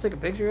 can I just take a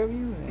picture of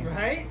you?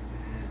 Right?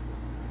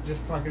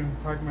 Just fucking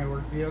park my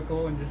work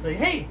vehicle and just say,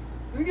 hey,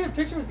 let me get a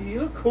picture with you.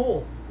 You look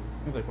cool.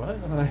 He's like, what?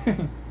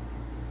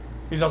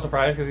 He's all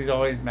surprised because he's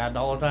always mad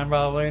all the time,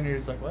 probably. And you're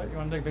just like, what? You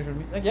want to take a picture of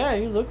me? Like, yeah,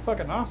 you look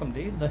fucking awesome,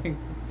 dude. Like,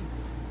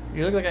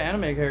 you look like an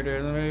anime character.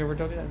 And then I ever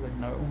told you that? He's like,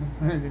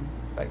 no.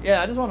 Like,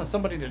 yeah, I just wanted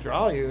somebody to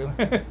draw you.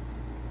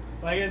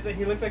 Like,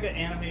 he looks like an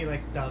anime,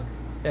 like, Doug.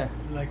 Yeah.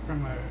 Like,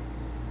 from a...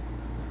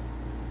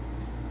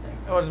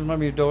 I was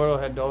maybe Doro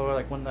had Doro,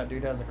 like when that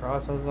dude has the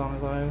crosses on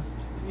his eyes.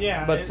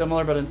 Yeah. But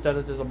similar, but instead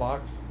it's just a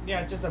box.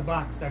 Yeah, it's just a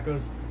box that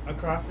goes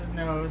across his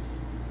nose,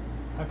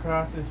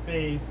 across his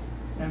face,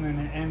 and then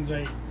it ends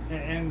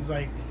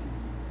like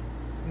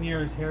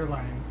near his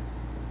hairline.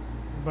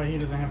 But he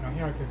doesn't have no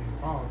hair because he's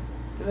bald.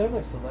 Do they have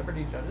like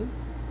celebrity judges?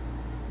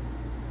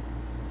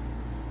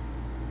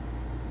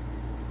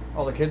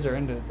 All the kids are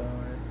into it though,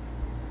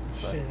 right?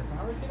 Shit, if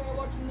I were a kid out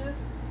watching this,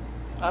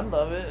 I'd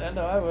love it. I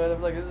know I would.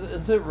 I'm like,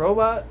 is it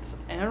robots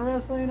and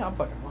wrestling? I'm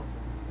fucking watching.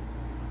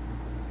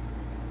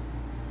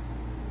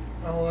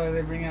 oh,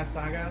 they bring out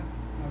Saga,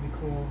 that'd be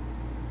cool.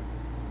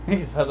 He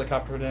just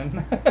helicoptered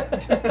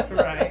in.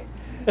 Right.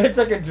 It's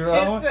like a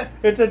drone. Just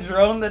It's a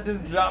drone that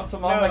just drops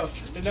them off.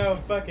 No,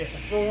 fuck it,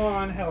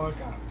 full-on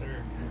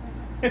helicopter.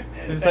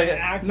 It's Like like an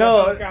actual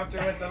no. helicopter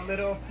with a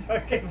little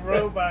fucking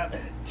robot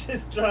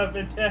just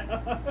dropping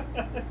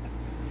down.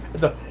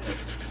 It's a.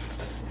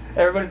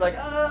 Everybody's like,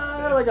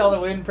 ah, like all the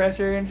wind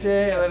pressure and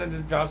shit, and then it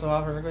just drops them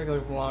off real quick,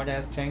 like a long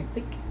ass chain.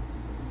 Tick.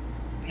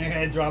 And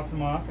it drops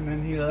him off, and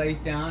then he lays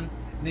down,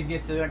 and he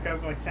gets it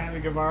up like Sammy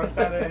Guevara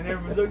style, and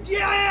everyone's like,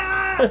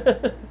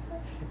 yeah!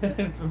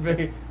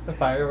 The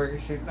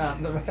fireworks shooting out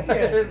in the back.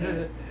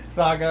 Yeah.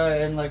 Saga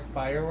and like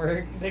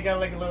fireworks. They got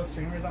like little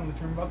streamers on the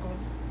turnbuckles.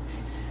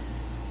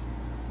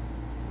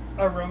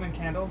 Or Roman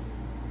candles.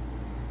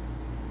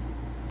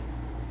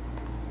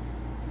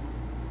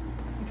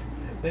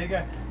 They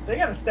got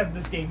to step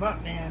this game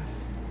up, man.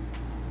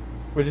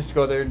 We just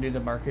go there and do the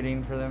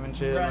marketing for them and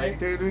shit. Right. Like,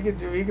 dude, we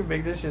could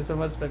make this shit so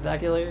much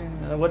spectacular.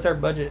 What's our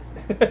budget?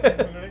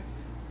 Can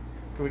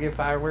we get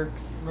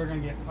fireworks? We're gonna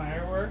get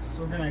fireworks.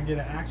 We're gonna get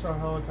an actual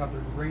helicopter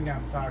to bring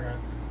down Saga.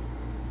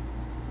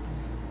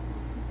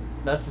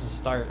 That's just a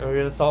start.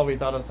 Okay, that's all we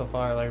thought of so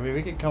far. Like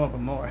we could come up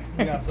with more.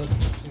 We got booking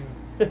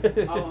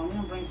too. Oh, I'm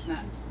gonna bring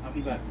snacks. I'll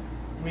be back.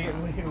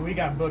 We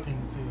got booking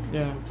too.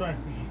 Yeah. So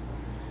trust me.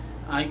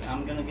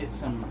 I'm gonna get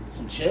some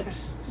chips,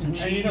 some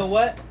cheese. And you know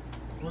what?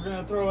 We're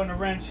gonna throw in a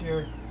wrench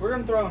here. We're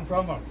gonna throw in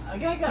promos. I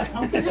got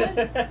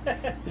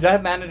Pumpkinhead. You don't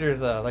have managers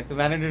though. Like the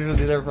managers will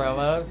do their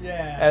promos.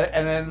 Yeah.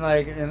 And then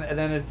like and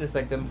then it's just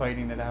like them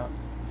fighting it out.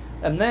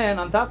 And then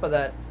on top of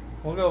that,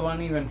 we'll go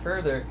one even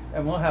further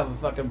and we'll have a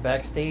fucking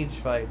backstage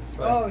fights.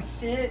 Like, Oh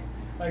shit!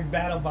 Like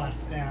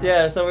BattleBots down.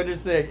 yeah, so we'll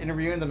just be like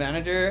interviewing the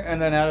manager,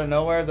 and then out of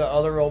nowhere, the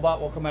other robot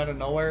will come out of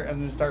nowhere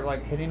and then start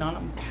like hitting on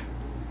him.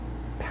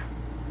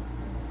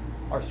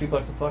 Or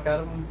suplex the fuck out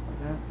of him. Like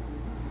that.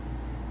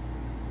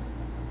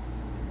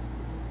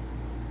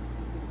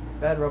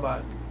 Bad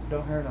robot.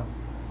 Don't hurt him.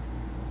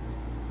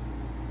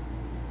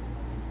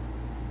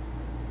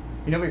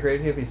 You know what'd be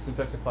crazy if he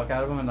suplexed the fuck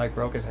out of him and like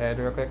broke his head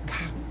real quick?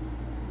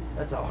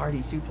 That's how hard he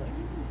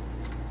suplexes.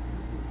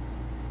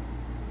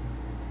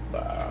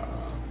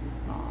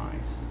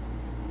 Nice.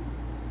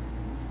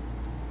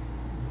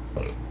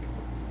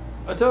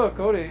 I told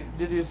Cody,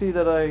 did you see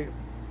that I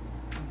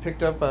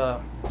picked up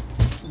that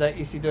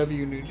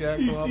ECW New Jack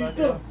a while back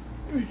ago?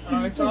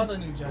 I saw the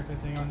new jacket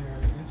thing on your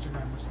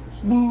Instagram or some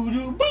shit.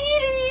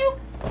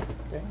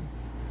 Dang.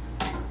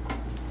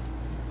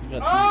 You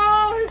got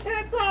Oh, his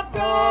head popped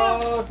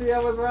off! Oh, see, I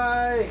was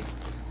right.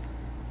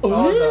 Oh,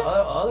 Oh, the really?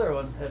 other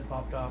one's head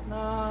popped off.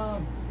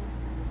 No.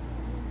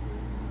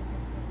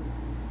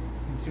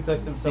 He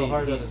suplexed him so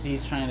hard that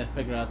he's trying to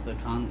figure out the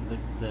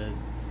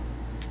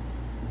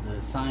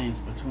science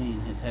between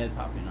his head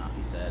popping off.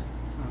 He said.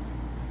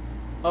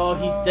 Oh,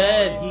 he's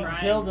dead. he's He crying.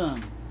 killed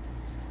him.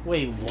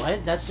 Wait,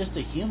 what? That's just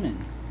a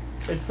human.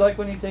 It's like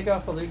when you take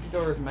off a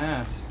luchador's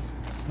mask.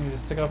 He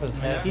just took off his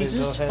head. He's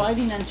his just head.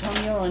 fighting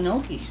Antonio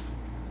Inoki.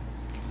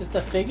 Just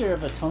a figure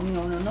of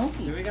Antonio Do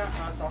Inoki. we got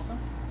hot salsa?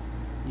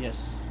 Yes.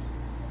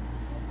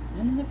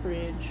 In the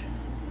fridge.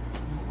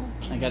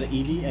 I got a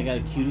Eevee, I got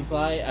a Cutie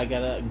Fly, I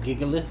got a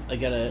Gigalith, I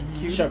got a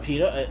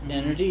Sharpedo,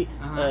 Energy,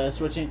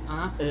 switching,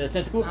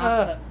 Tentacle.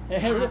 What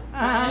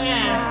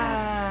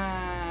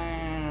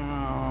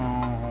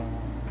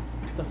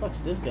the fuck's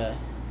this guy?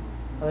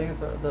 I think it's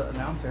the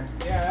announcer.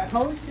 Yeah.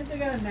 Oh shit, they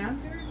got an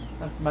announcer?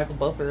 That's Michael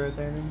Buffer right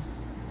there.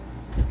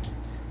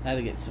 I had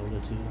to get soda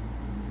too.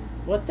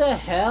 What the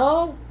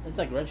hell? It's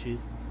like Red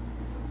Shoes.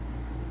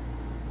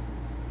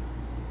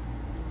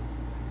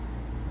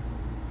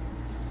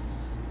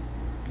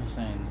 I'm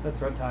saying,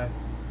 That's Red Tie.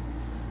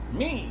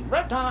 me,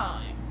 Red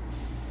Time.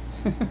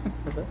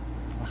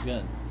 That's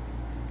good.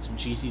 Some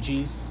cheesy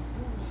cheese,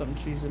 Some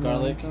cheese and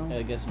garlic. mayonnaise,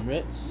 I got some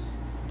Ritz.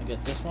 I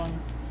got this one.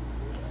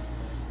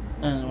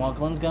 And while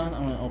Glenn's gone,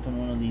 I'm gonna open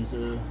one of these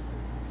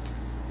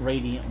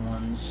radiant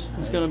ones.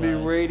 It's gonna be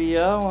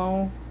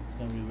radio. It's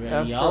gonna be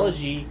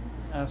radiology.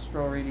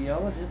 Astro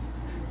radiologist.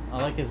 I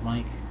like his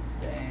mic.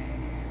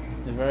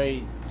 Dang. They're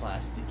very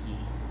plasticky.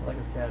 I like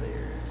his cat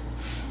ear.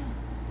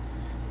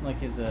 Like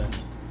his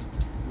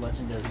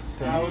legendary I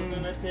stuff. was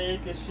gonna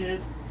take a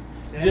shit.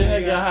 Then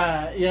I got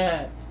high,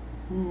 yeah.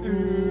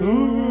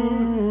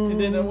 Ooh. And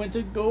then I went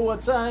to go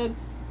outside,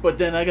 but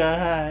then I got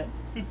high.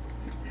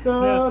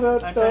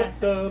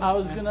 I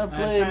was gonna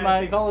play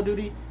my Call of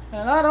Duty,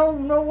 and I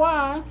don't know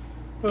why.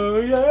 Oh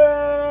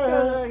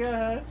yeah. I got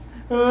high.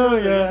 Oh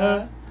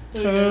yeah. Oh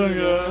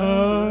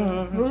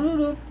I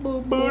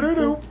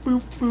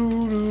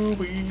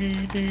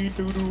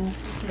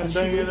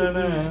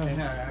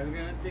was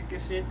gonna take a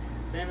shit,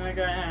 then I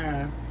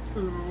got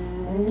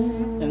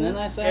ooh. And then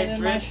I sat It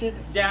in my dripped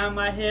shit. down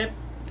my hip,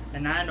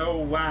 and I know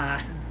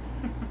why.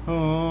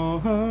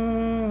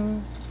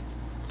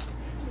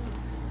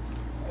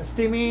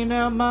 Steaming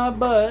out my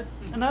butt,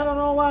 and I don't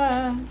know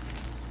why.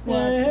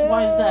 Why is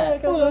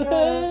that? 'Cause I got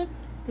high.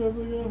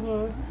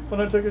 When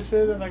I took a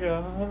shit and I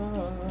got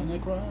And high. I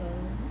cried.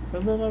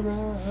 And then I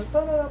got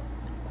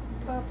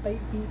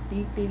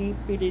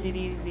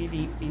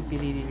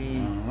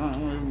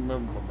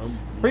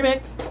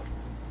remix.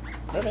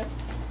 Okay.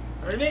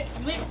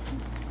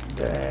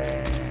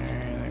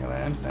 Dang,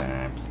 glass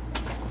stamps.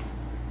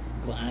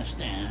 Glass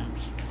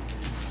stamps.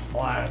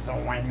 Glass.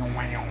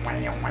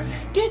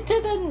 Get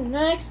to the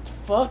next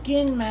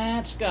fucking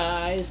match,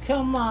 guys.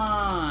 Come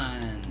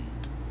on.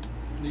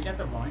 You got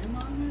the volume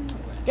on there?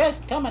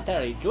 Guest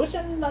commentary.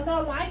 Jushin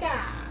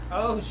Liga.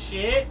 Oh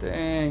shit!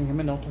 Dang, him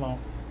and Ultimo.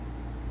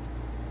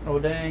 Oh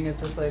dang, it's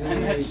this lady.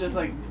 And that's just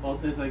like all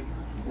this like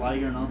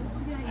Liger and all.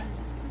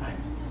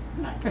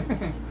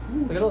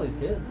 Look at all these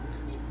kids.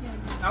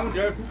 I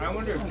wonder if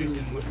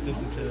Justin would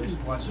listen to this,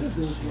 watch this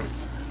shit.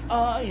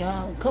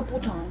 Yeah, a couple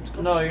times.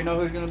 No, you know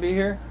who's gonna be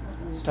here?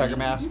 It's Tiger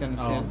Mask and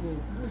his kids.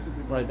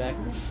 Right back.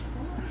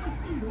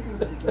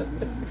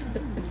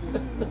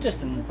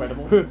 Just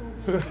incredible.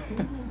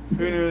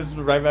 Who knew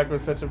Ryback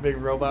was such a big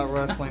robot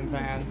wrestling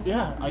fan?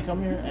 Yeah, I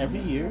come here every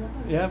year.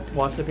 Yep,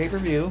 watch the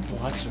pay-per-view,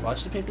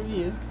 Watch the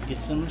pay-per-view. Get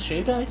some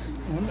shaved ice.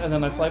 and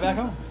then I fly back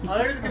home. Oh,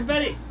 there's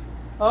confetti!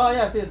 Oh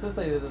yeah, see, it's this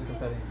lady that does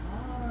confetti.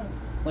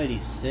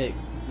 Lady's sick.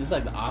 This is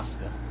like the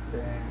Oscar.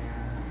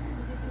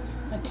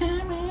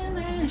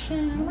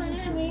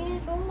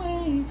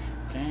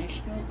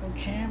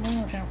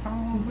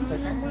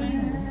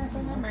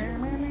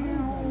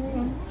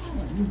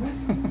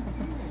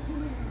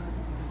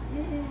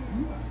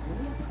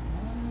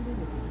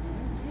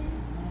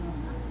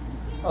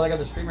 Oh, they got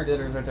the streamer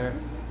glitters right there.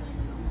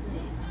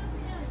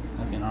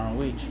 Like an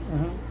ROH.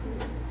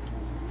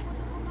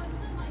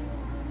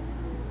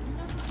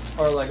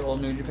 Or like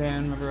old New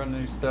Japan, remember when they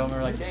used to film, they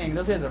were like, dang,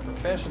 those guys are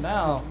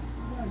professional.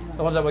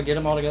 The ones that would get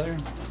them all together,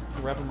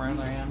 wrap them around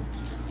their hand.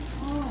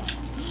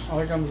 Oh,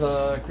 here comes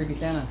Creepy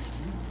Santa.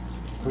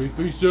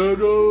 Creepy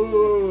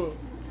Santa!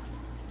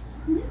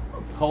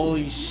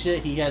 Holy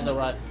shit, he has a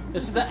right.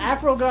 This is the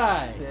Afro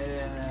guy.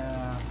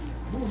 Yeah.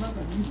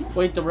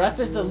 Wait, the ref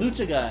is the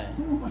Lucha guy.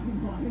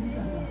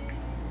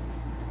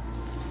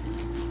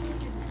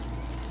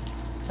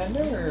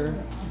 Tender.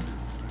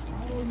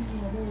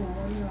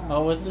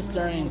 Oh, was this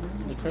during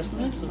the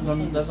Christmas? Was this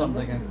in That's what I'm December?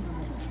 thinking.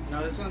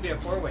 No, this is gonna be a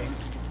four-way.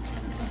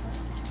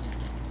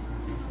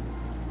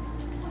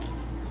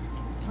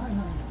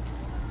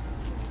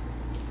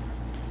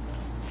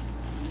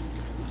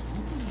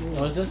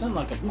 Was this in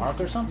like a park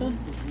or something?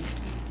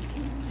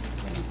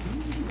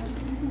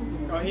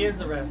 Oh, he is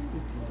the ref.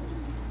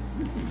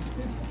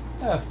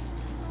 Yeah.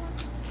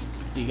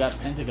 You got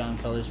Pentagon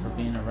colors for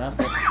being a ref.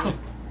 That's sick.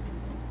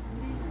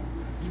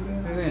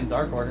 He's in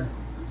Dark Order.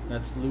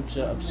 That's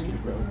Lucha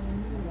Obscuro.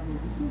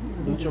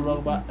 Lucha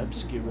Robot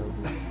Obscuro.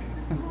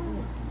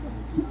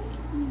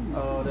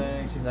 Oh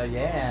dang, she's like,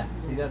 yeah.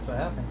 See, that's what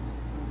happens.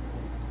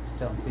 She's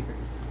telling secrets.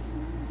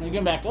 You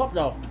get back up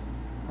though.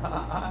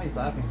 He's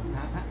laughing.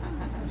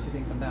 She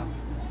thinks I'm down.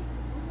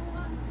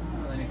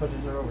 And then he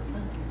pushes her over.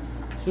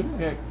 Super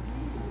kick.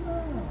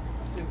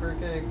 Super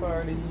cake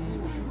party.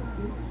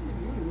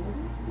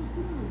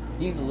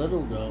 He's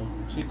little though.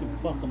 She could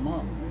fuck him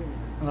up.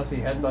 Unless he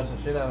headbutts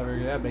the shit out of her,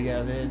 that big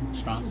ass head.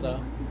 Strong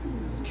style.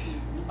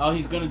 Oh,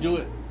 he's gonna do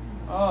it.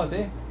 Oh,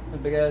 see? The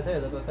big ass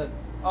head, that's what I said.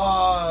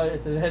 Oh,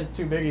 it's his head's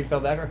too big, he fell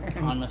backwards.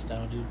 On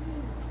style, dude.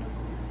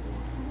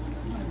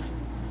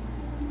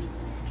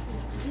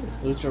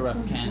 Lucha ref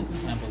can't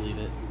believe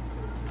it.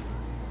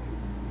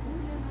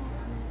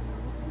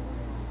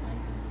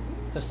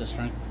 Just a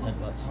strength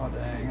headbutts. Oh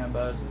dang,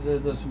 headbutts.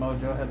 The Samoa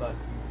Joe headbutt.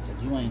 Said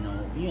you ain't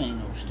no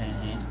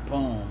stand hand.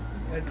 Boom.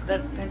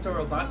 That's Penta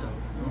Roboto.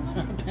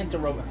 Penta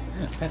Roboto.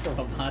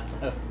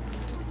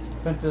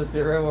 Penta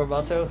Zero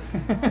Roboto.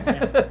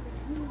 Yeah.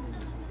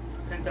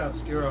 Penta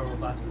Obscuro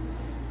Roboto.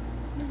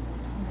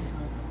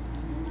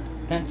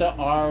 Penta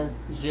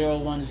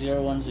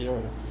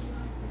R01010.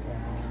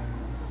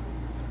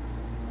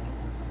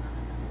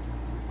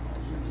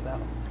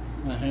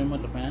 Hit him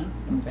with the fan.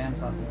 Fan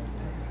something.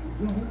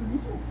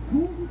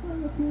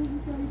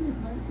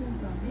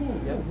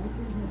 Yep.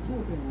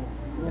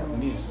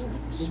 He's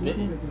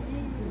spitting.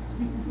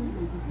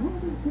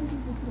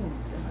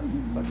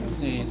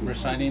 See, he's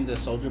reciting the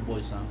Soldier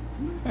Boy song.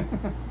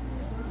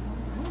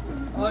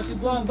 Oh, she's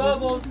blowing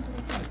bubbles.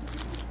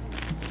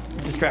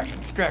 Distraction.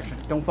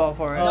 Don't fall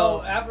for it.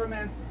 No,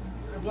 Afroman's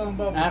blowing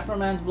bubbles.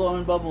 Afroman's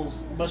blowing bubbles.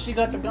 But she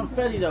got the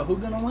confetti though. Who's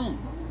gonna win?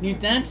 He's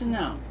dancing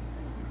now.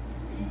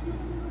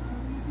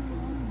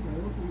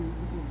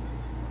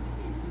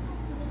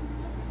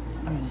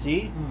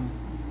 See?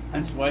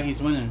 That's why he's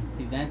winning.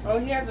 He's dancing. Oh,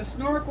 he has a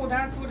snorkel.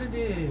 That's what it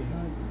is.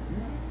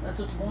 That's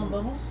what's blowing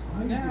bubbles?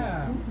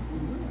 Yeah.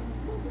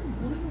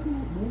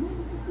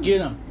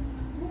 Get him.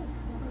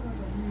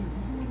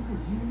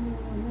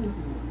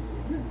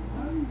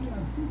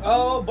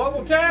 Oh,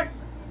 bubble tech.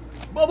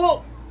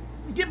 Bubble!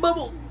 Get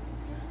bubble!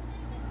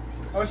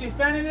 Oh, she's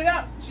fanning it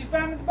up. She's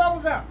fanning the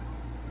bubbles out.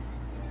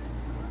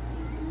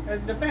 As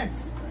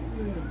defense.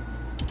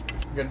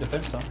 Good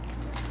defense, huh?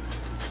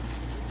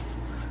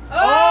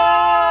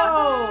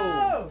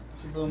 Oh!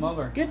 She blew him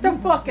over. Get the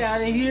fuck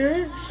out of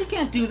here. She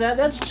can't do that.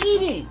 That's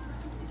cheating.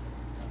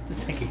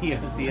 It's like a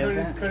UFC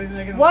event. Cody's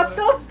making What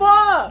the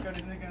fuck?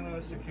 Cody's making a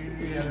little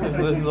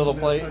charcuterie. His little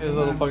plate, his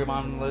little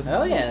Pokemon lid.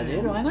 Hell yeah,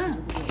 dude. Why not?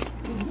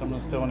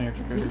 Someone's still in your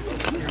charcuterie.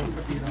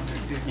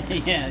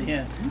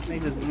 yeah.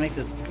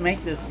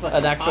 Make this fucking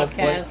An actual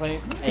podcast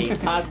plate. a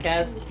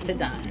podcast to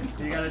dime.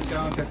 You gotta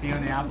show him Cookie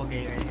on the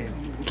Applegate right here.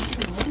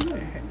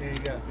 There you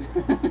go.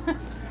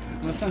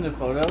 I'm gonna send a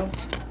photo,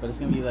 but it's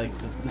gonna be like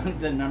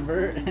the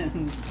number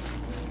and.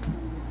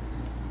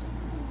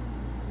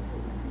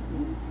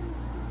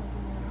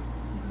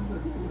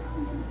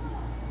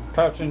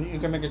 Crouching, you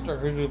can make a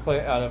charcuterie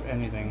plate out of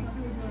anything.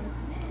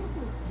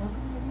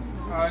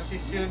 Oh,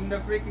 she's shooting the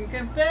freaking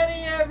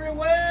confetti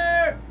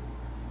everywhere!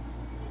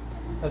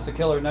 That's the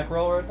killer neck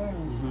roll right there.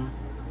 Mm-hmm.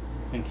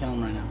 Can kill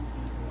him right now.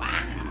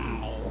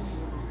 Wow.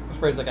 It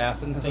sprays like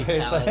acid in his face.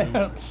 Fatality.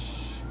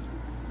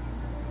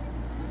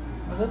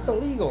 Well, that's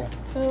illegal.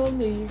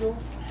 Illegal.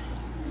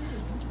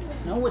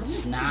 No,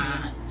 it's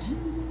not.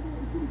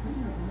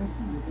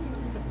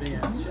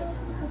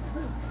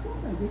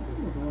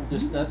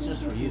 That's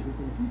just for you.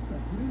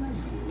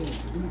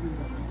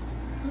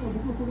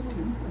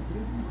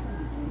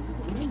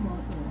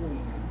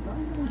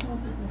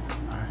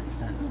 Alright,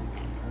 sent.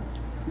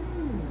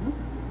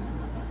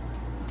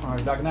 Oh,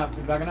 he's backing up.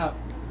 He's backing up.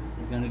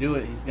 He's gonna do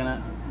it. He's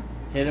gonna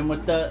hit him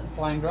with the.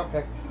 Flying drop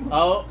kick.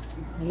 Oh,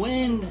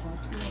 wind.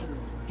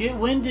 Get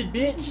winded,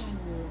 bitch.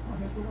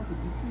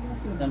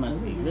 That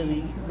must be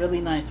really, really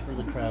nice for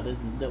the crowd,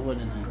 isn't it?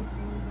 Wouldn't it?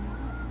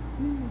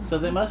 So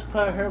they must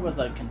put her with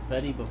like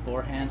confetti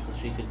beforehand so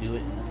she could do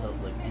it in a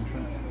like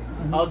entrance.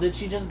 Mm-hmm. Oh, did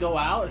she just go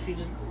out? Is she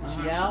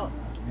out?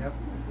 Yep.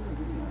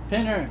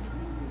 Pin her.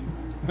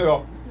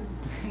 Yeah.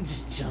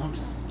 Just jumps.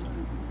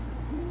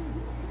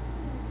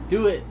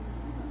 Do it.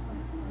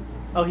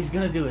 Oh, he's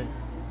gonna do it.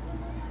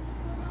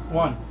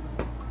 1,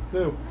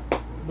 2,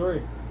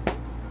 3.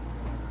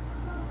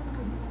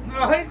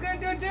 Oh, he's gonna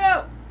do it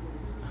too!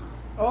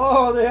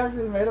 Oh, they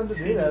actually made him to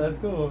do that. That's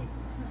cool.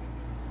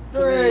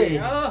 3.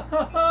 Oh,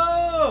 ho,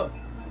 ho.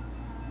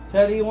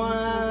 Teddy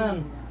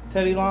won.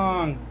 Teddy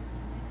Long.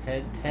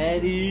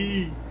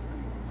 Teddy.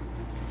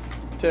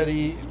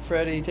 Teddy.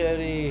 Freddy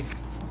Teddy.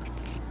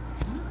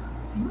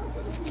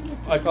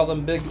 I call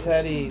them Big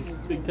Teddies.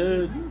 Big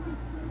Ted.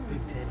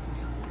 Big teddies.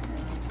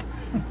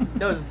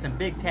 Those are some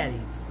big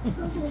teddies.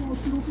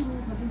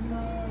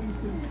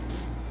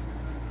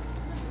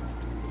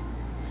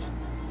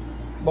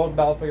 Both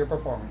bell for your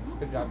performance.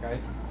 Good job, guys.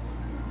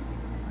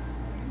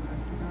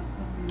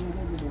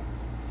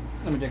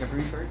 Let me take a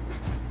brief break.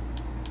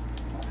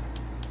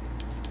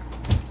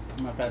 I'm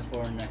gonna fast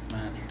forward next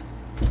match.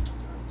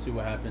 See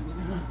what happens.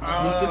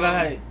 Lucha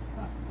guy.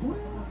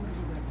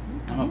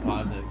 I'm gonna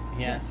pause it.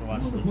 He has to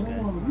watch Lucha guy.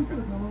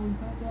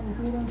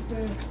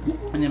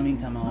 In the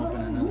meantime, I'll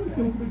open another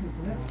pack.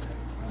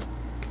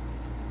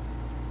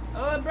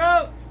 Oh, it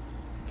broke!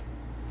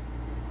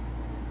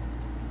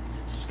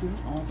 Screw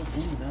all the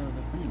things out of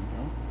the thing,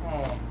 bro.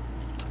 Oh.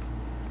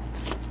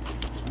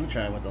 gonna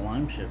try it with the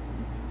lime chip.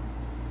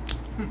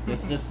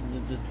 This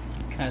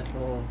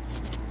casual of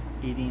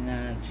eating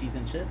cheese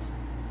and chips.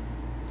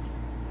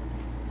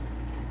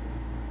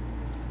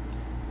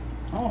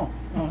 Oh,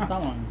 it's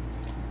that one.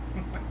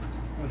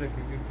 What a good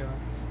feeling.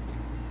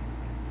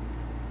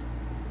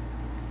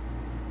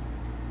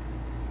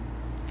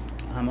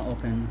 I'm gonna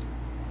open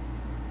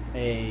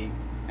a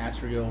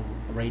Astral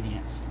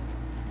Radiance.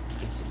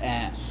 It's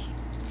ass.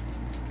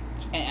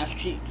 It's ass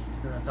cheeks.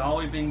 That's all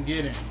we've been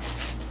getting.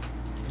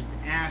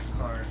 It's ass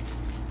cards.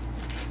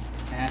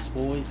 Ass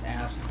boys,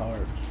 ass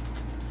cards.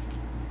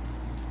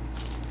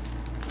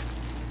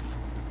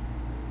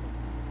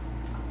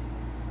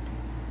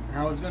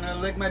 I was gonna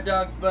lick my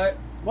dog's butt.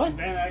 What?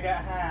 Then I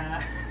got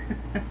high.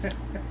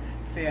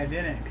 See, I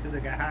didn't because I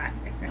got high.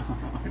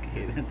 Oh,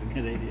 okay, that's a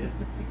good idea.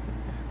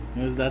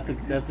 That's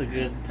a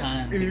good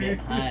time to get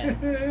high.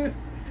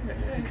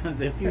 Because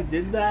if you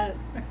did that,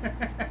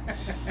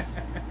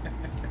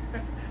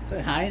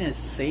 the highness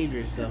saved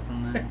yourself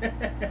from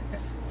that.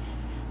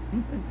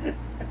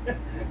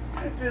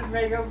 Just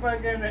make a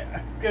fucking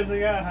because I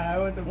got high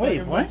with a Wait,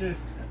 fucking what? bunch of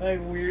like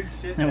weird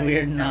shit. A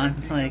weird non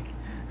like.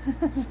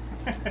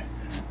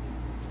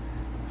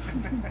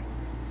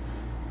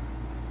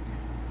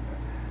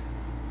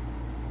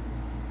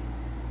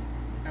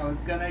 I was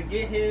gonna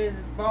get his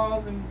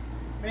balls and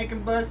make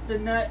him bust a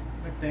nut,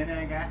 but then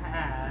I got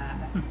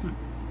high.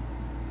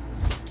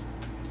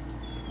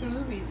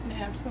 Movie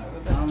snaps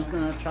I'm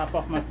gonna chop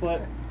off my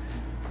foot,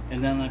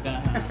 and then I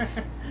got.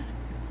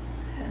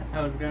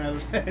 I was gonna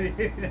I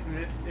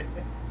missed it.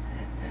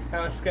 I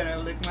was gonna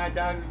lick my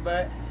dog's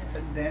butt,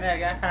 but then I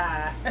got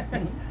high.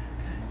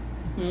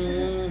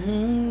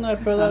 I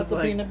fell out the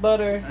like, peanut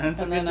butter. That's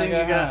a and good then thing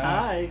you got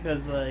high,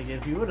 because like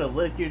if you would have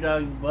licked your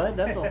dog's butt,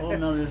 that's a whole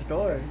nother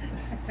story.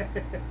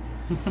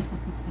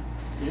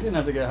 You didn't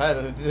have to get high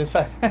to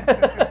decide.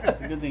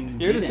 It's a good thing.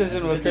 Your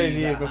decision was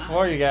crazy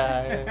before you got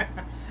high.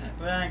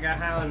 Then I got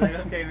high. I was like,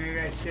 okay, maybe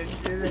I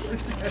shouldn't do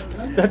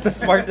this. That's a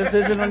smart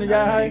decision when you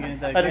got high.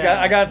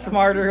 I got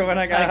smarter when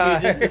I got high.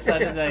 You just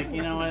decided, like,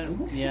 you know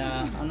what?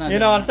 Yeah, I'm not. You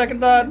know, on second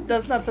thought,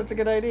 that's not such a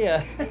good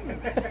idea.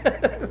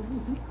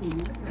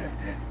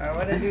 Why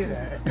would I do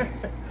that?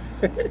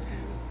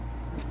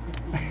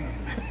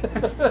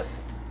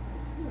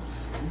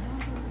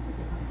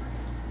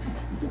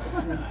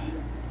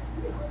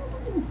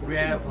 We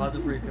had pause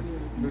it for you because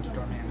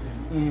Luchador Man's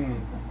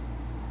in.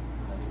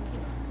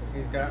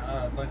 He's got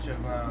a bunch of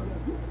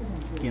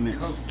Gimmicks.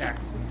 coke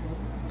sacks.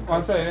 Oh,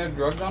 I'm sorry, he had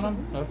drugs on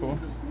him? That's cool.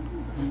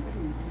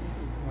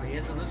 Well, he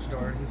is a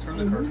luchador. He's from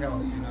the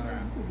cartels, you know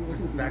that. This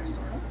is his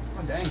backstory.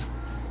 Oh, dang.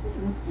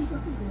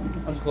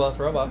 That's a cool ass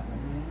robot.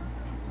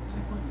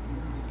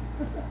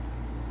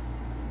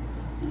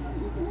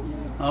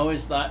 I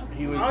always thought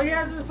he was. Oh, he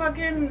has a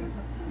fucking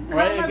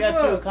Right, comic I got you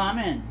a book.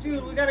 comment.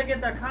 Dude, we gotta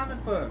get that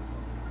comic book.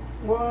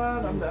 What?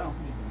 I'm down.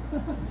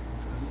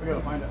 We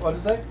gotta find it. What'd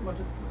it say?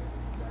 What'd it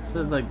It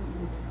says like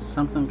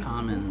something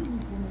common.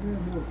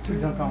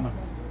 Please don't comment.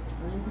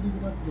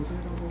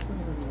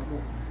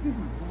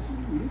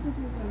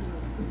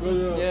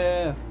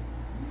 Yeah.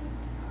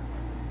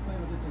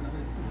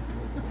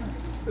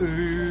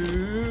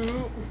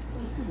 Ooh.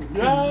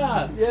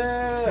 Yeah.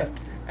 Yeah.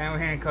 And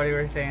me and Cody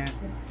were saying,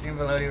 me and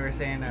Velody were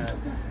saying,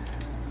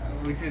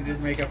 we should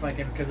just make a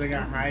fucking because I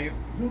got high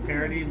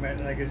parody, but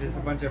like it's just a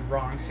bunch of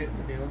wrong shit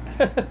to do.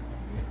 I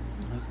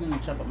was gonna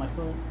chop up my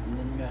foot and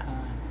then got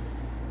high.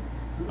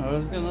 I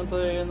was gonna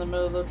play in the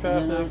middle of the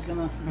traffic. And then I was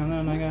gonna. And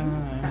then I got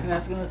And I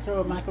was gonna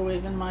throw a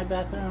microwave in my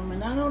bathroom,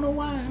 and I don't know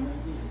why.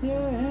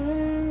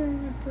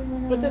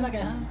 But then I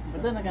got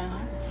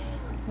high.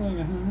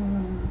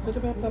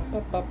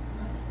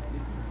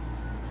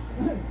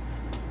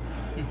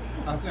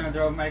 I was gonna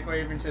throw a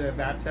microwave into the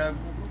bathtub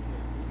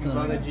and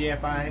blow the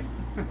GFI.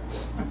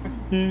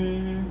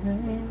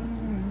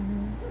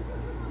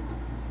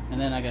 And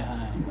then I got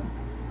high.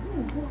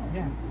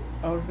 Yeah.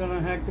 I was gonna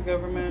hack the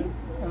government,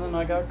 and then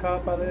I got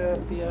caught by the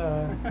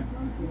FBI.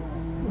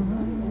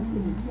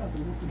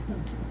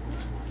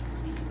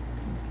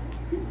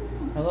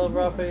 I love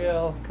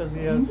Raphael because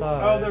he has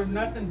eyes. Oh, they're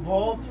nuts and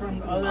bolts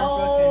from other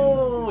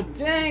Oh,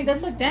 dang,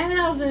 that's like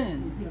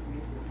Danhausen.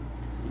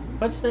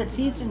 Puts their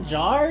teeth in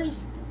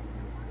jars?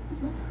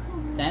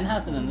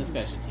 Danhausen and this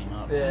guy should team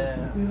up. Yeah.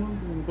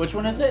 Which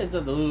one is it? Is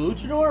it the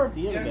Luchador or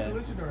the fucking. other Yeah, it's a guy?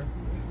 luchador.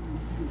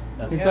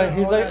 That's He's Yeah,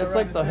 like, the it's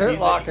like the Hurt he's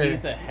Locker.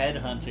 he's a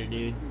headhunter,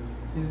 dude.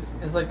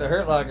 It's like the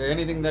Hurt Locker.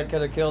 Anything that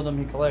could have killed him,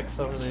 he collects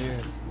over the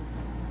years.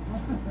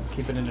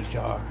 Keep it in a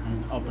jar.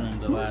 I'm opening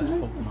the last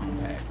Pokemon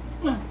pack.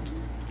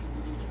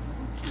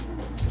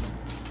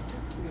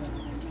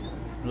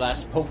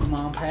 Last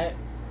Pokemon pack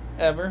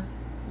Ever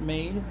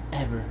made.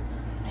 ever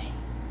made.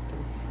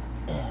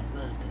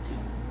 Ever.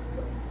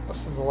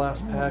 This is the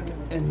last pack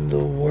in the I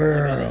got a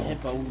world.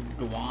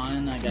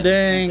 Hippowdon. I got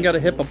Dang, got a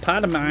Tentacool.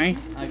 hippopotami.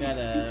 I got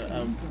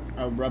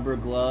a rubber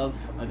glove.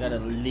 I got a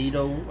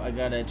Lido. I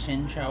got a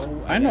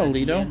Chinchou. I know got a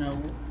Lido.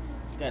 Dino,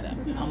 got a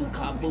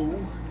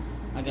Pumpkaboo.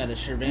 I got a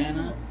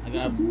Shyvana. I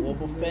got a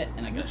Wobbuffet,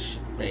 and I got a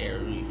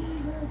Safari.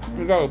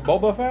 You got a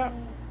Boba Fett?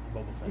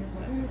 Boba Fett is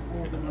that?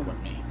 Come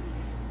with me.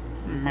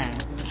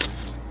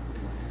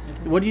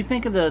 What do you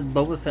think of the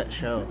Boba Fett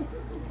show?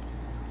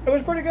 It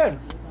was pretty good.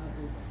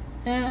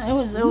 Yeah, it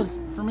was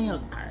for me. It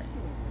was alright.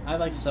 I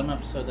like some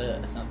episodes that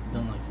I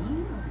don't like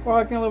some. Well,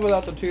 I can live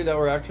without the 2 that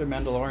were actually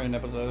Mandalorian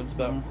episodes,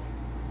 but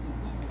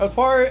as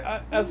far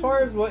as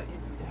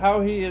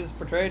how he is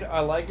portrayed, I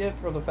like it.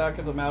 For the fact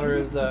of the matter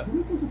is that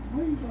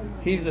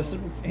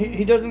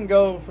he doesn't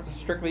go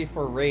strictly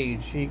for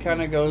rage. He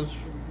kind of goes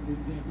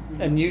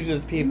and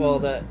uses people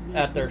that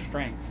at their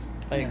strengths.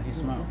 Like, Yeah, he's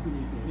smart.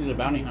 He's a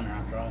bounty hunter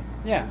after all.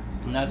 yeah.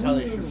 And that's how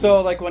they should.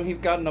 So like when he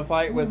got in a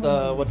fight with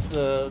what's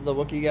the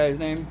Wookiee guy's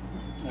name?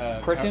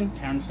 Christian?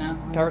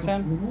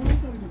 Tarzan?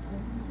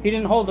 He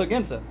didn't hold it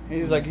against him.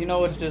 He's like,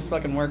 it's just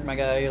fucking work, my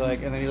guy.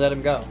 Like, and then he let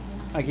him go.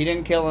 Like, he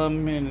didn't kill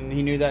him, and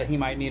he knew that he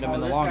might need him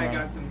in the long This run.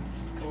 guy got some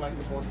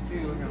collectibles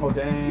too. Oh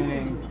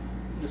dang!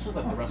 This was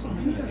like the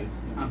WrestleMania, dude.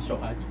 I'm so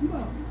hyped.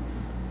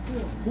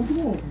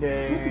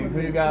 Dang! Who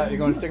you got? You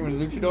going to stick with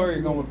Luchador, or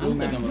you going with Blue I'm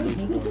sticking Man? with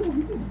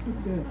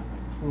Luchador.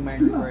 Blue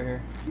Man's right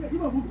here.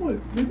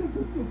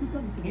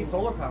 He's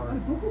solar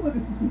powered.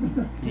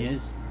 He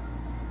is.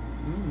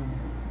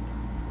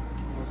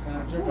 I was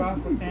gonna jerk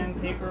off with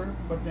sandpaper,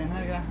 but then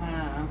I got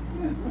high.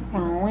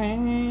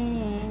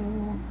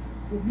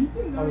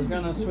 I was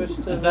gonna switch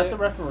to. Is that the Vicks.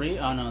 referee?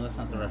 Oh no, that's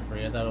not the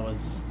referee. I thought it was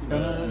the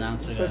Gonna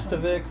announcer switch guy. to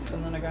Vicks,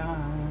 and then I got.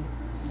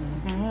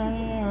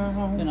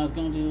 Then I was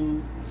gonna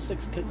do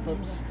 6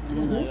 kickflips,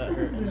 and then I got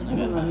hurt, and then I And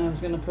got then I hurt.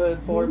 was gonna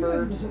put 4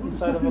 birds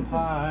inside of a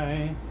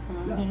pie.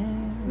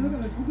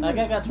 That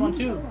guy got one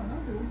too.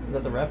 Is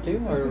that the ref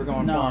too, or we're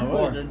going 4 No, and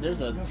 4?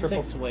 there's a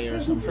Triple- 6-way or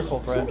some triple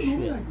threat.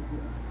 shit.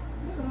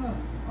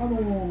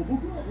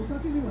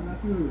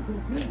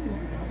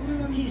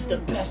 He's the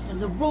best in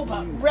the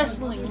Robot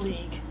Wrestling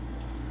League.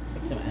 It's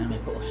like some anime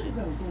bullshit.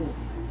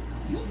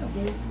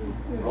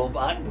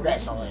 Robot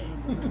Wrestling.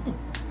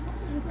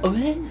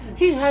 Okay,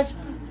 he has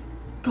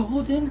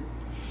golden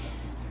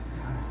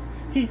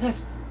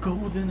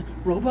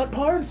robot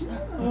parts.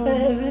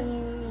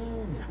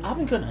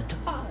 I'm gonna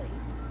die.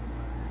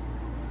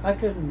 I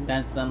couldn't.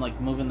 That's them like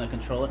moving the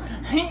controller.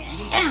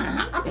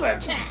 Upper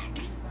attack.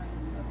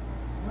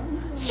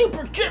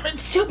 Super German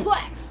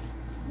suplex.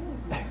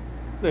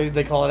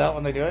 They call it out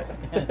when they do it.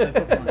 Yeah, it's like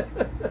Pokemon.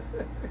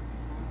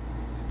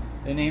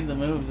 They name the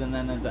moves and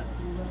then it's a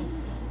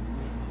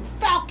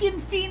Falcon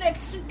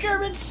Phoenix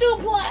German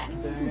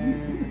suplex.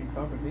 Dang,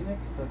 Falcon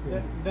Phoenix. That's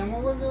good. Then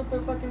what was it with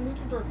the fucking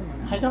luchador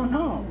coming out? I don't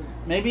know.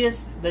 Maybe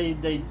it's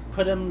they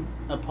put him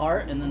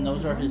apart and then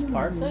those are his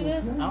parts. I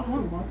guess I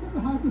don't know.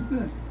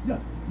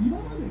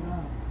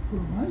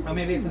 Or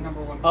maybe it's a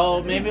number 1.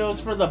 Oh, maybe it was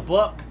for the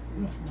book.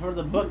 For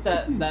the book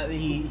that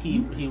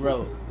he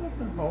wrote.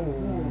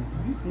 Oh.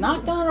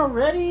 Knocked out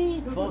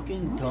already?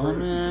 Fucking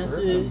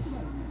dumbasses.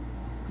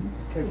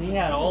 Because he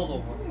had all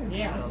the He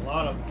had a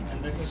lot of them,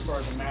 and this is for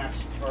the match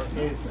for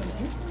his.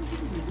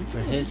 For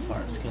his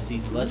parts, because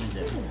he's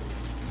legendary.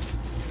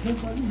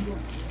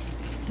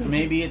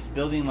 Maybe it's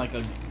building like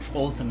a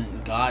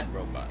ultimate god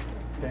robot.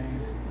 Dang.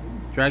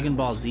 Dragon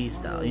Ball Z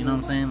style, you know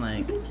what I'm saying?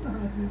 Like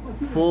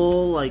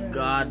full like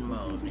god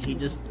mode. He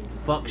just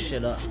fucks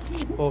shit up.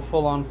 Well,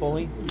 full on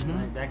fully.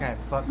 Like, that guy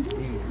fucks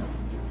dudes.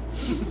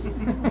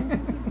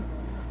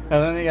 And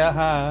then he got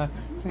high.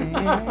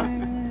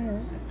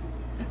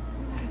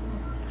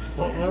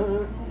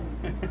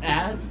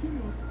 As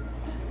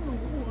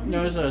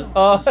there's a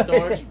Oh.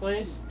 storage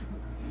place.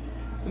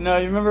 No,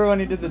 you remember when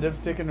he did the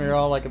dipstick and we were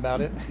all like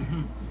about it?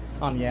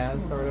 On Yaz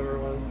or whatever it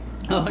was.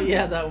 Oh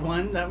yeah, that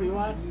one that we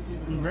watched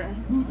in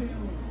Britain.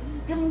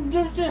 Give him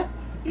dipstick.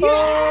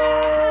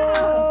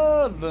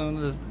 Oh! Then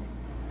just-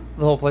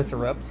 the whole place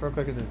erupts real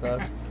quick as it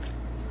says.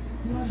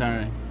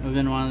 Sorry, we've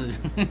been wanting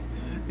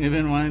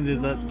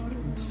to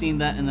seen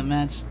that in the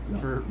match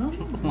for a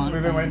long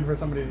We've been time. waiting for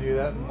somebody to do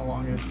that in the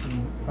longest, and it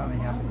finally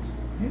happened.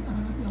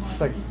 It's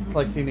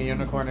like seeing a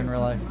unicorn in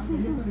real life.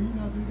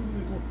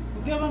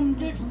 Give him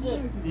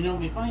dipstick. You know,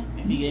 it'd be fine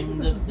if he gave him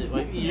dipstick.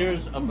 Like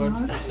years of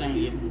us just saying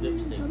give him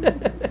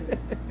dipstick.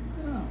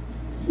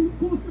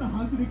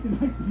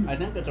 I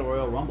think that's a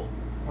Royal Rumble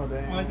Oh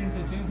dang. Well, I think so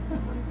too.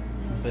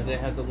 because they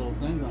had the little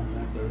things on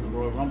there. There's the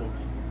Royal Rumble.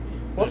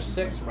 Whoops.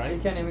 There's 6, He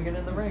right? can't even get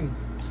in the ring.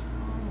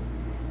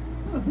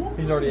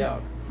 He's already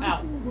out.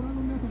 Ow.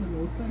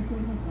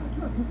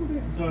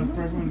 So his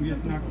first one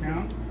gets knocked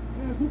down.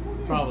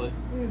 Probably.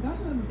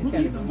 He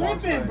can't He's even walk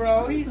slipping, straight.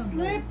 bro. He's He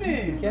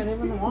slipping. can't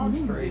even walk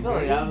straight. He's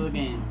already out of the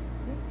game.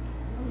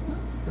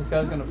 This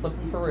guy's gonna flip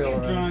him for real. He's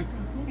already. drunk.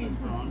 He's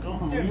drunk. Go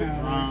home. Yeah, You're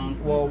man. drunk.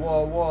 Whoa,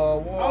 whoa, whoa,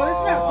 whoa. Oh, this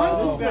is that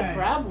one This is guy. the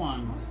crab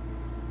one.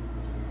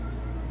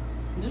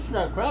 This is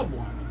that crab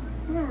one.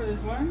 Remember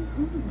this one?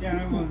 Yeah,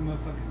 that one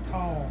motherfucking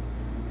tall.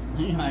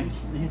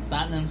 He's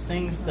starting them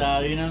sing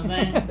style, you know what I'm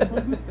saying?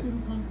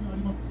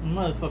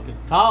 Motherfucker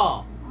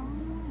tall.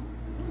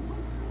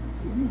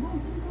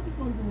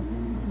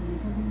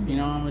 You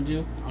know what I'm gonna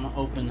do? I'm gonna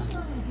open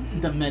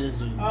the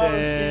MetaZoo. Oh,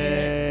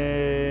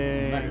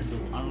 Dang.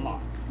 MetaZoo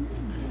unlock.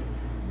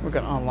 We're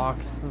gonna unlock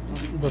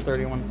the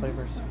 31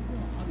 flavors.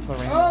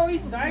 Oh, he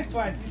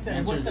sideswiped. He said,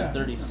 Enters "What's at up?"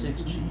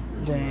 36 cheap.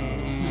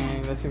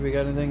 Dang. Let's see if we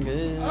got anything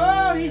good.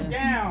 Oh, he's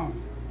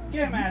down.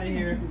 Get him out of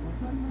here.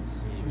 Let's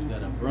see, we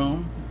got a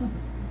broom.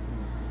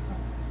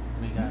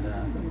 We got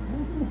a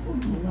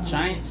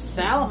giant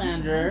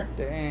salamander.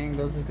 Dang,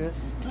 those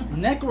exist.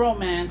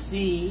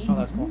 Necromancy. Oh,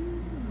 that's cool.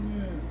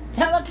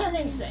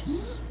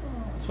 Telekinesis.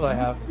 That's what I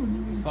have.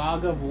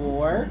 Fog of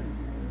War.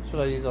 That's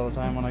what I use all the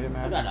time when I get I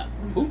mad. got a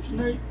poop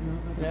snake.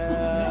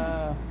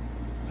 Yeah.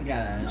 I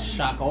got a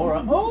shock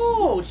aura.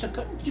 Oh,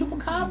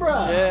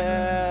 chupacabra.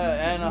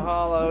 Yeah, and a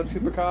hollow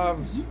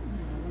chupacabras.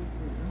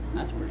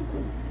 That's pretty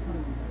cool.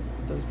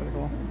 That's pretty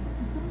cool.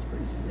 That's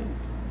pretty sick.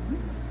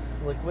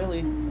 Slick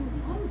Willy.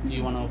 Do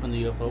you want to open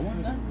the UFO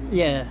one then?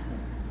 Yeah.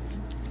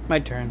 My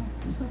turn.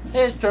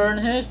 His turn,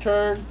 his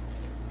turn.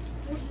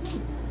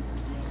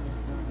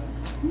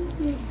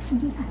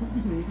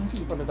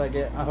 What did I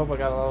get? I hope I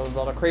got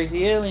all the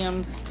crazy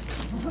aliens.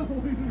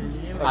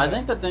 I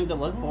think the thing to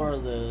look for are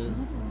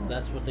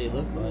that's what they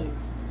look like.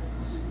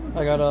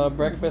 I got a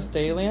breakfast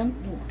alien.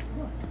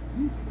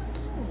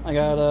 I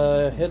got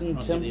a hidden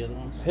Wanna see the other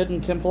ones?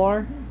 hidden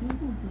Templar.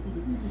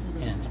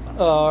 Yeah, it's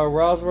a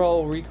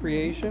Roswell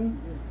recreation.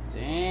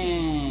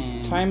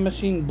 Dang. Time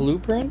machine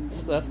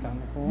blueprints. That's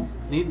kind of cool.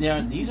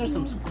 These are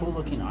some cool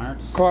looking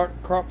arts.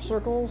 Crop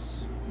circles.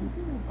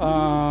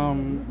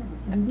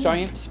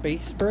 Giant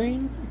space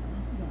brain.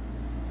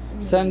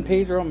 San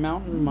Pedro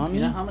mountain mummy.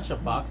 You know how much a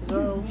boxes are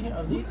over here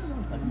of these?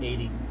 Like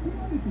 80. Oh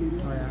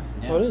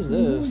yeah. What is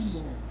this?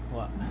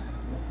 What?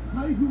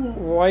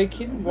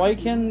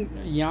 Wyken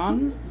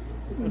Yan?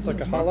 It's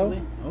like a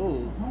hollow.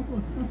 Oh.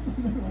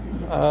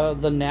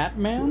 The Nat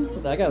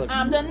Man? That guy looks.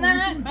 I'm the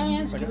night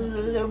man.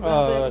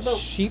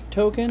 Sheep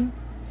token.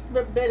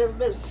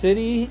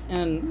 City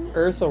and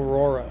Earth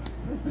Aurora.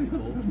 That's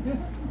cool.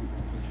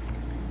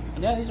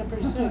 Yeah, these are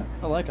pretty sick.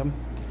 I like them.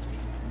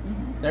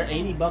 They're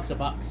 $80 a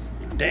box.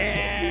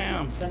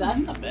 Damn. So that's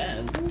not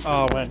bad.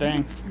 Oh, well,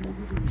 dang.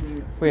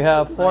 We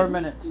have 4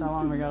 minutes. How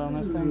long we got on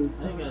this thing?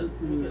 I think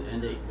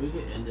we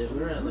could end it.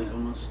 We're at like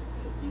almost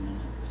 15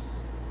 minutes.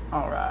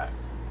 All right.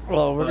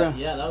 Well,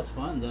 Yeah, that was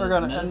fun. we're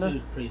gonna end Medicine it.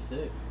 was pretty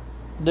sick.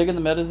 Digging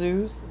the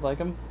metazoos. Like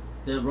them.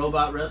 The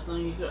robot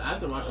wrestling, I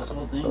could watch this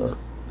whole thing.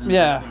 Just in the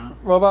Yeah. background.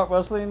 Robot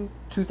wrestling.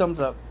 2 thumbs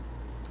up.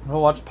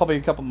 We'll watch probably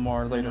a couple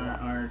more And later.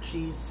 our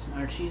cheese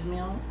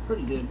meal,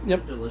 pretty good.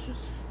 Yep. Delicious.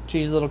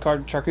 Cheesy little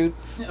card charcuterie.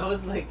 It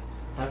was like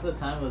half the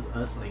time was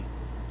us like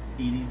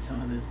eating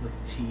some of this like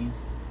cheese.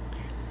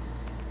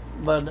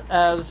 But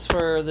as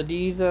for the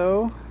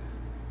Dizo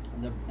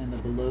And the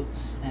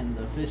bloats and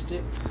the fish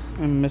sticks.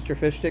 and Mr.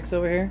 Fish Sticks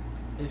over here,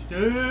 It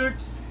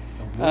sticks.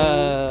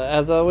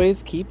 as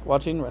always, keep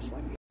watching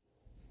wrestling.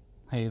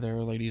 Hey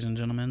there, ladies and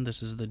gentlemen.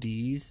 This is the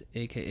D's,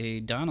 aka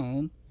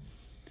Donald,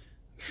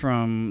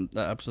 from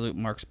the Absolute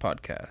Marks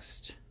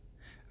podcast.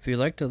 If you'd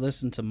like to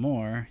listen to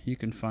more, you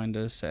can find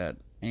us at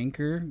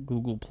Anchor,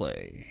 Google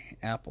Play,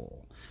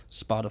 Apple,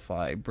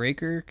 Spotify,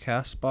 Breaker,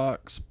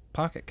 Castbox,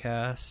 Pocket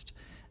Cast,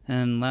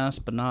 and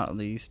last but not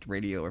least,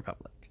 Radio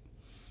Republic.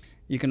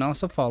 You can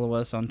also follow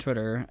us on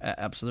Twitter at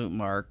Absolute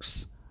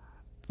Marks,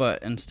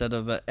 but instead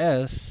of a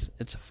S,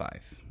 it's a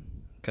 5,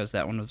 because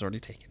that one was already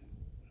taken.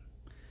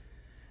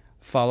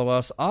 Follow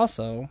us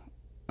also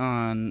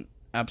on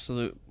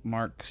Absolute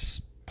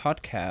Marks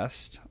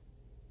podcast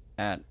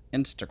at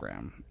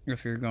Instagram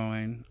if you're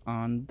going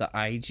on the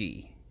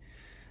IG.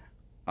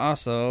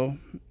 Also,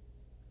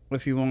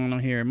 if you want to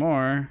hear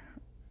more,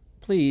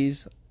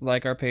 please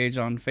like our page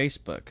on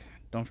Facebook.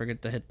 Don't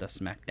forget to hit the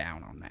smack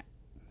down on that.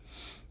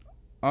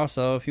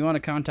 Also, if you want to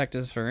contact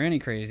us for any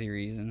crazy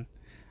reason,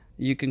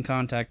 you can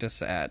contact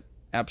us at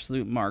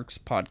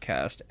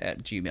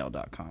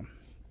absolutemarkspodcast@gmail.com.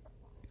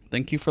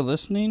 Thank you for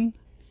listening,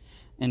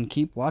 and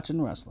keep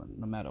watching wrestling,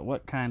 no matter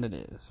what kind it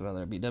is,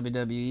 whether it be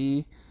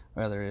WWE,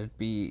 whether it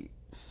be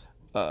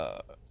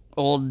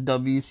old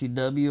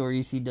WCW or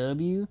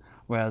ECW,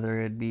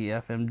 whether it be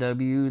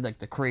FMW, like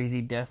the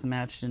crazy death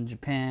match in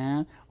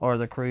Japan, or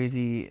the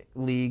crazy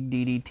league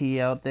DDT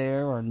out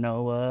there, or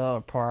Noah,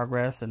 or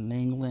Progress in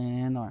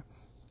England, or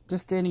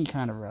just any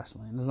kind of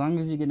wrestling. As long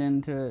as you get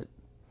into it,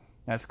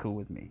 that's cool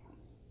with me.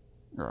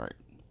 Alright.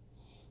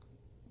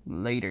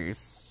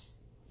 Laters.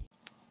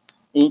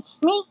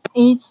 It's me,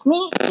 it's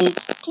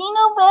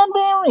Tino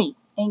Bradbury,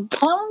 and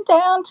come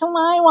down to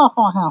my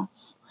Waffle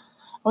House.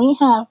 We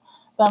have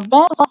the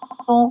best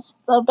waffles,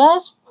 the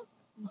best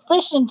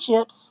fish and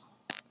chips,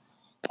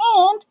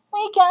 and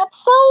we got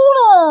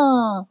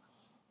soda.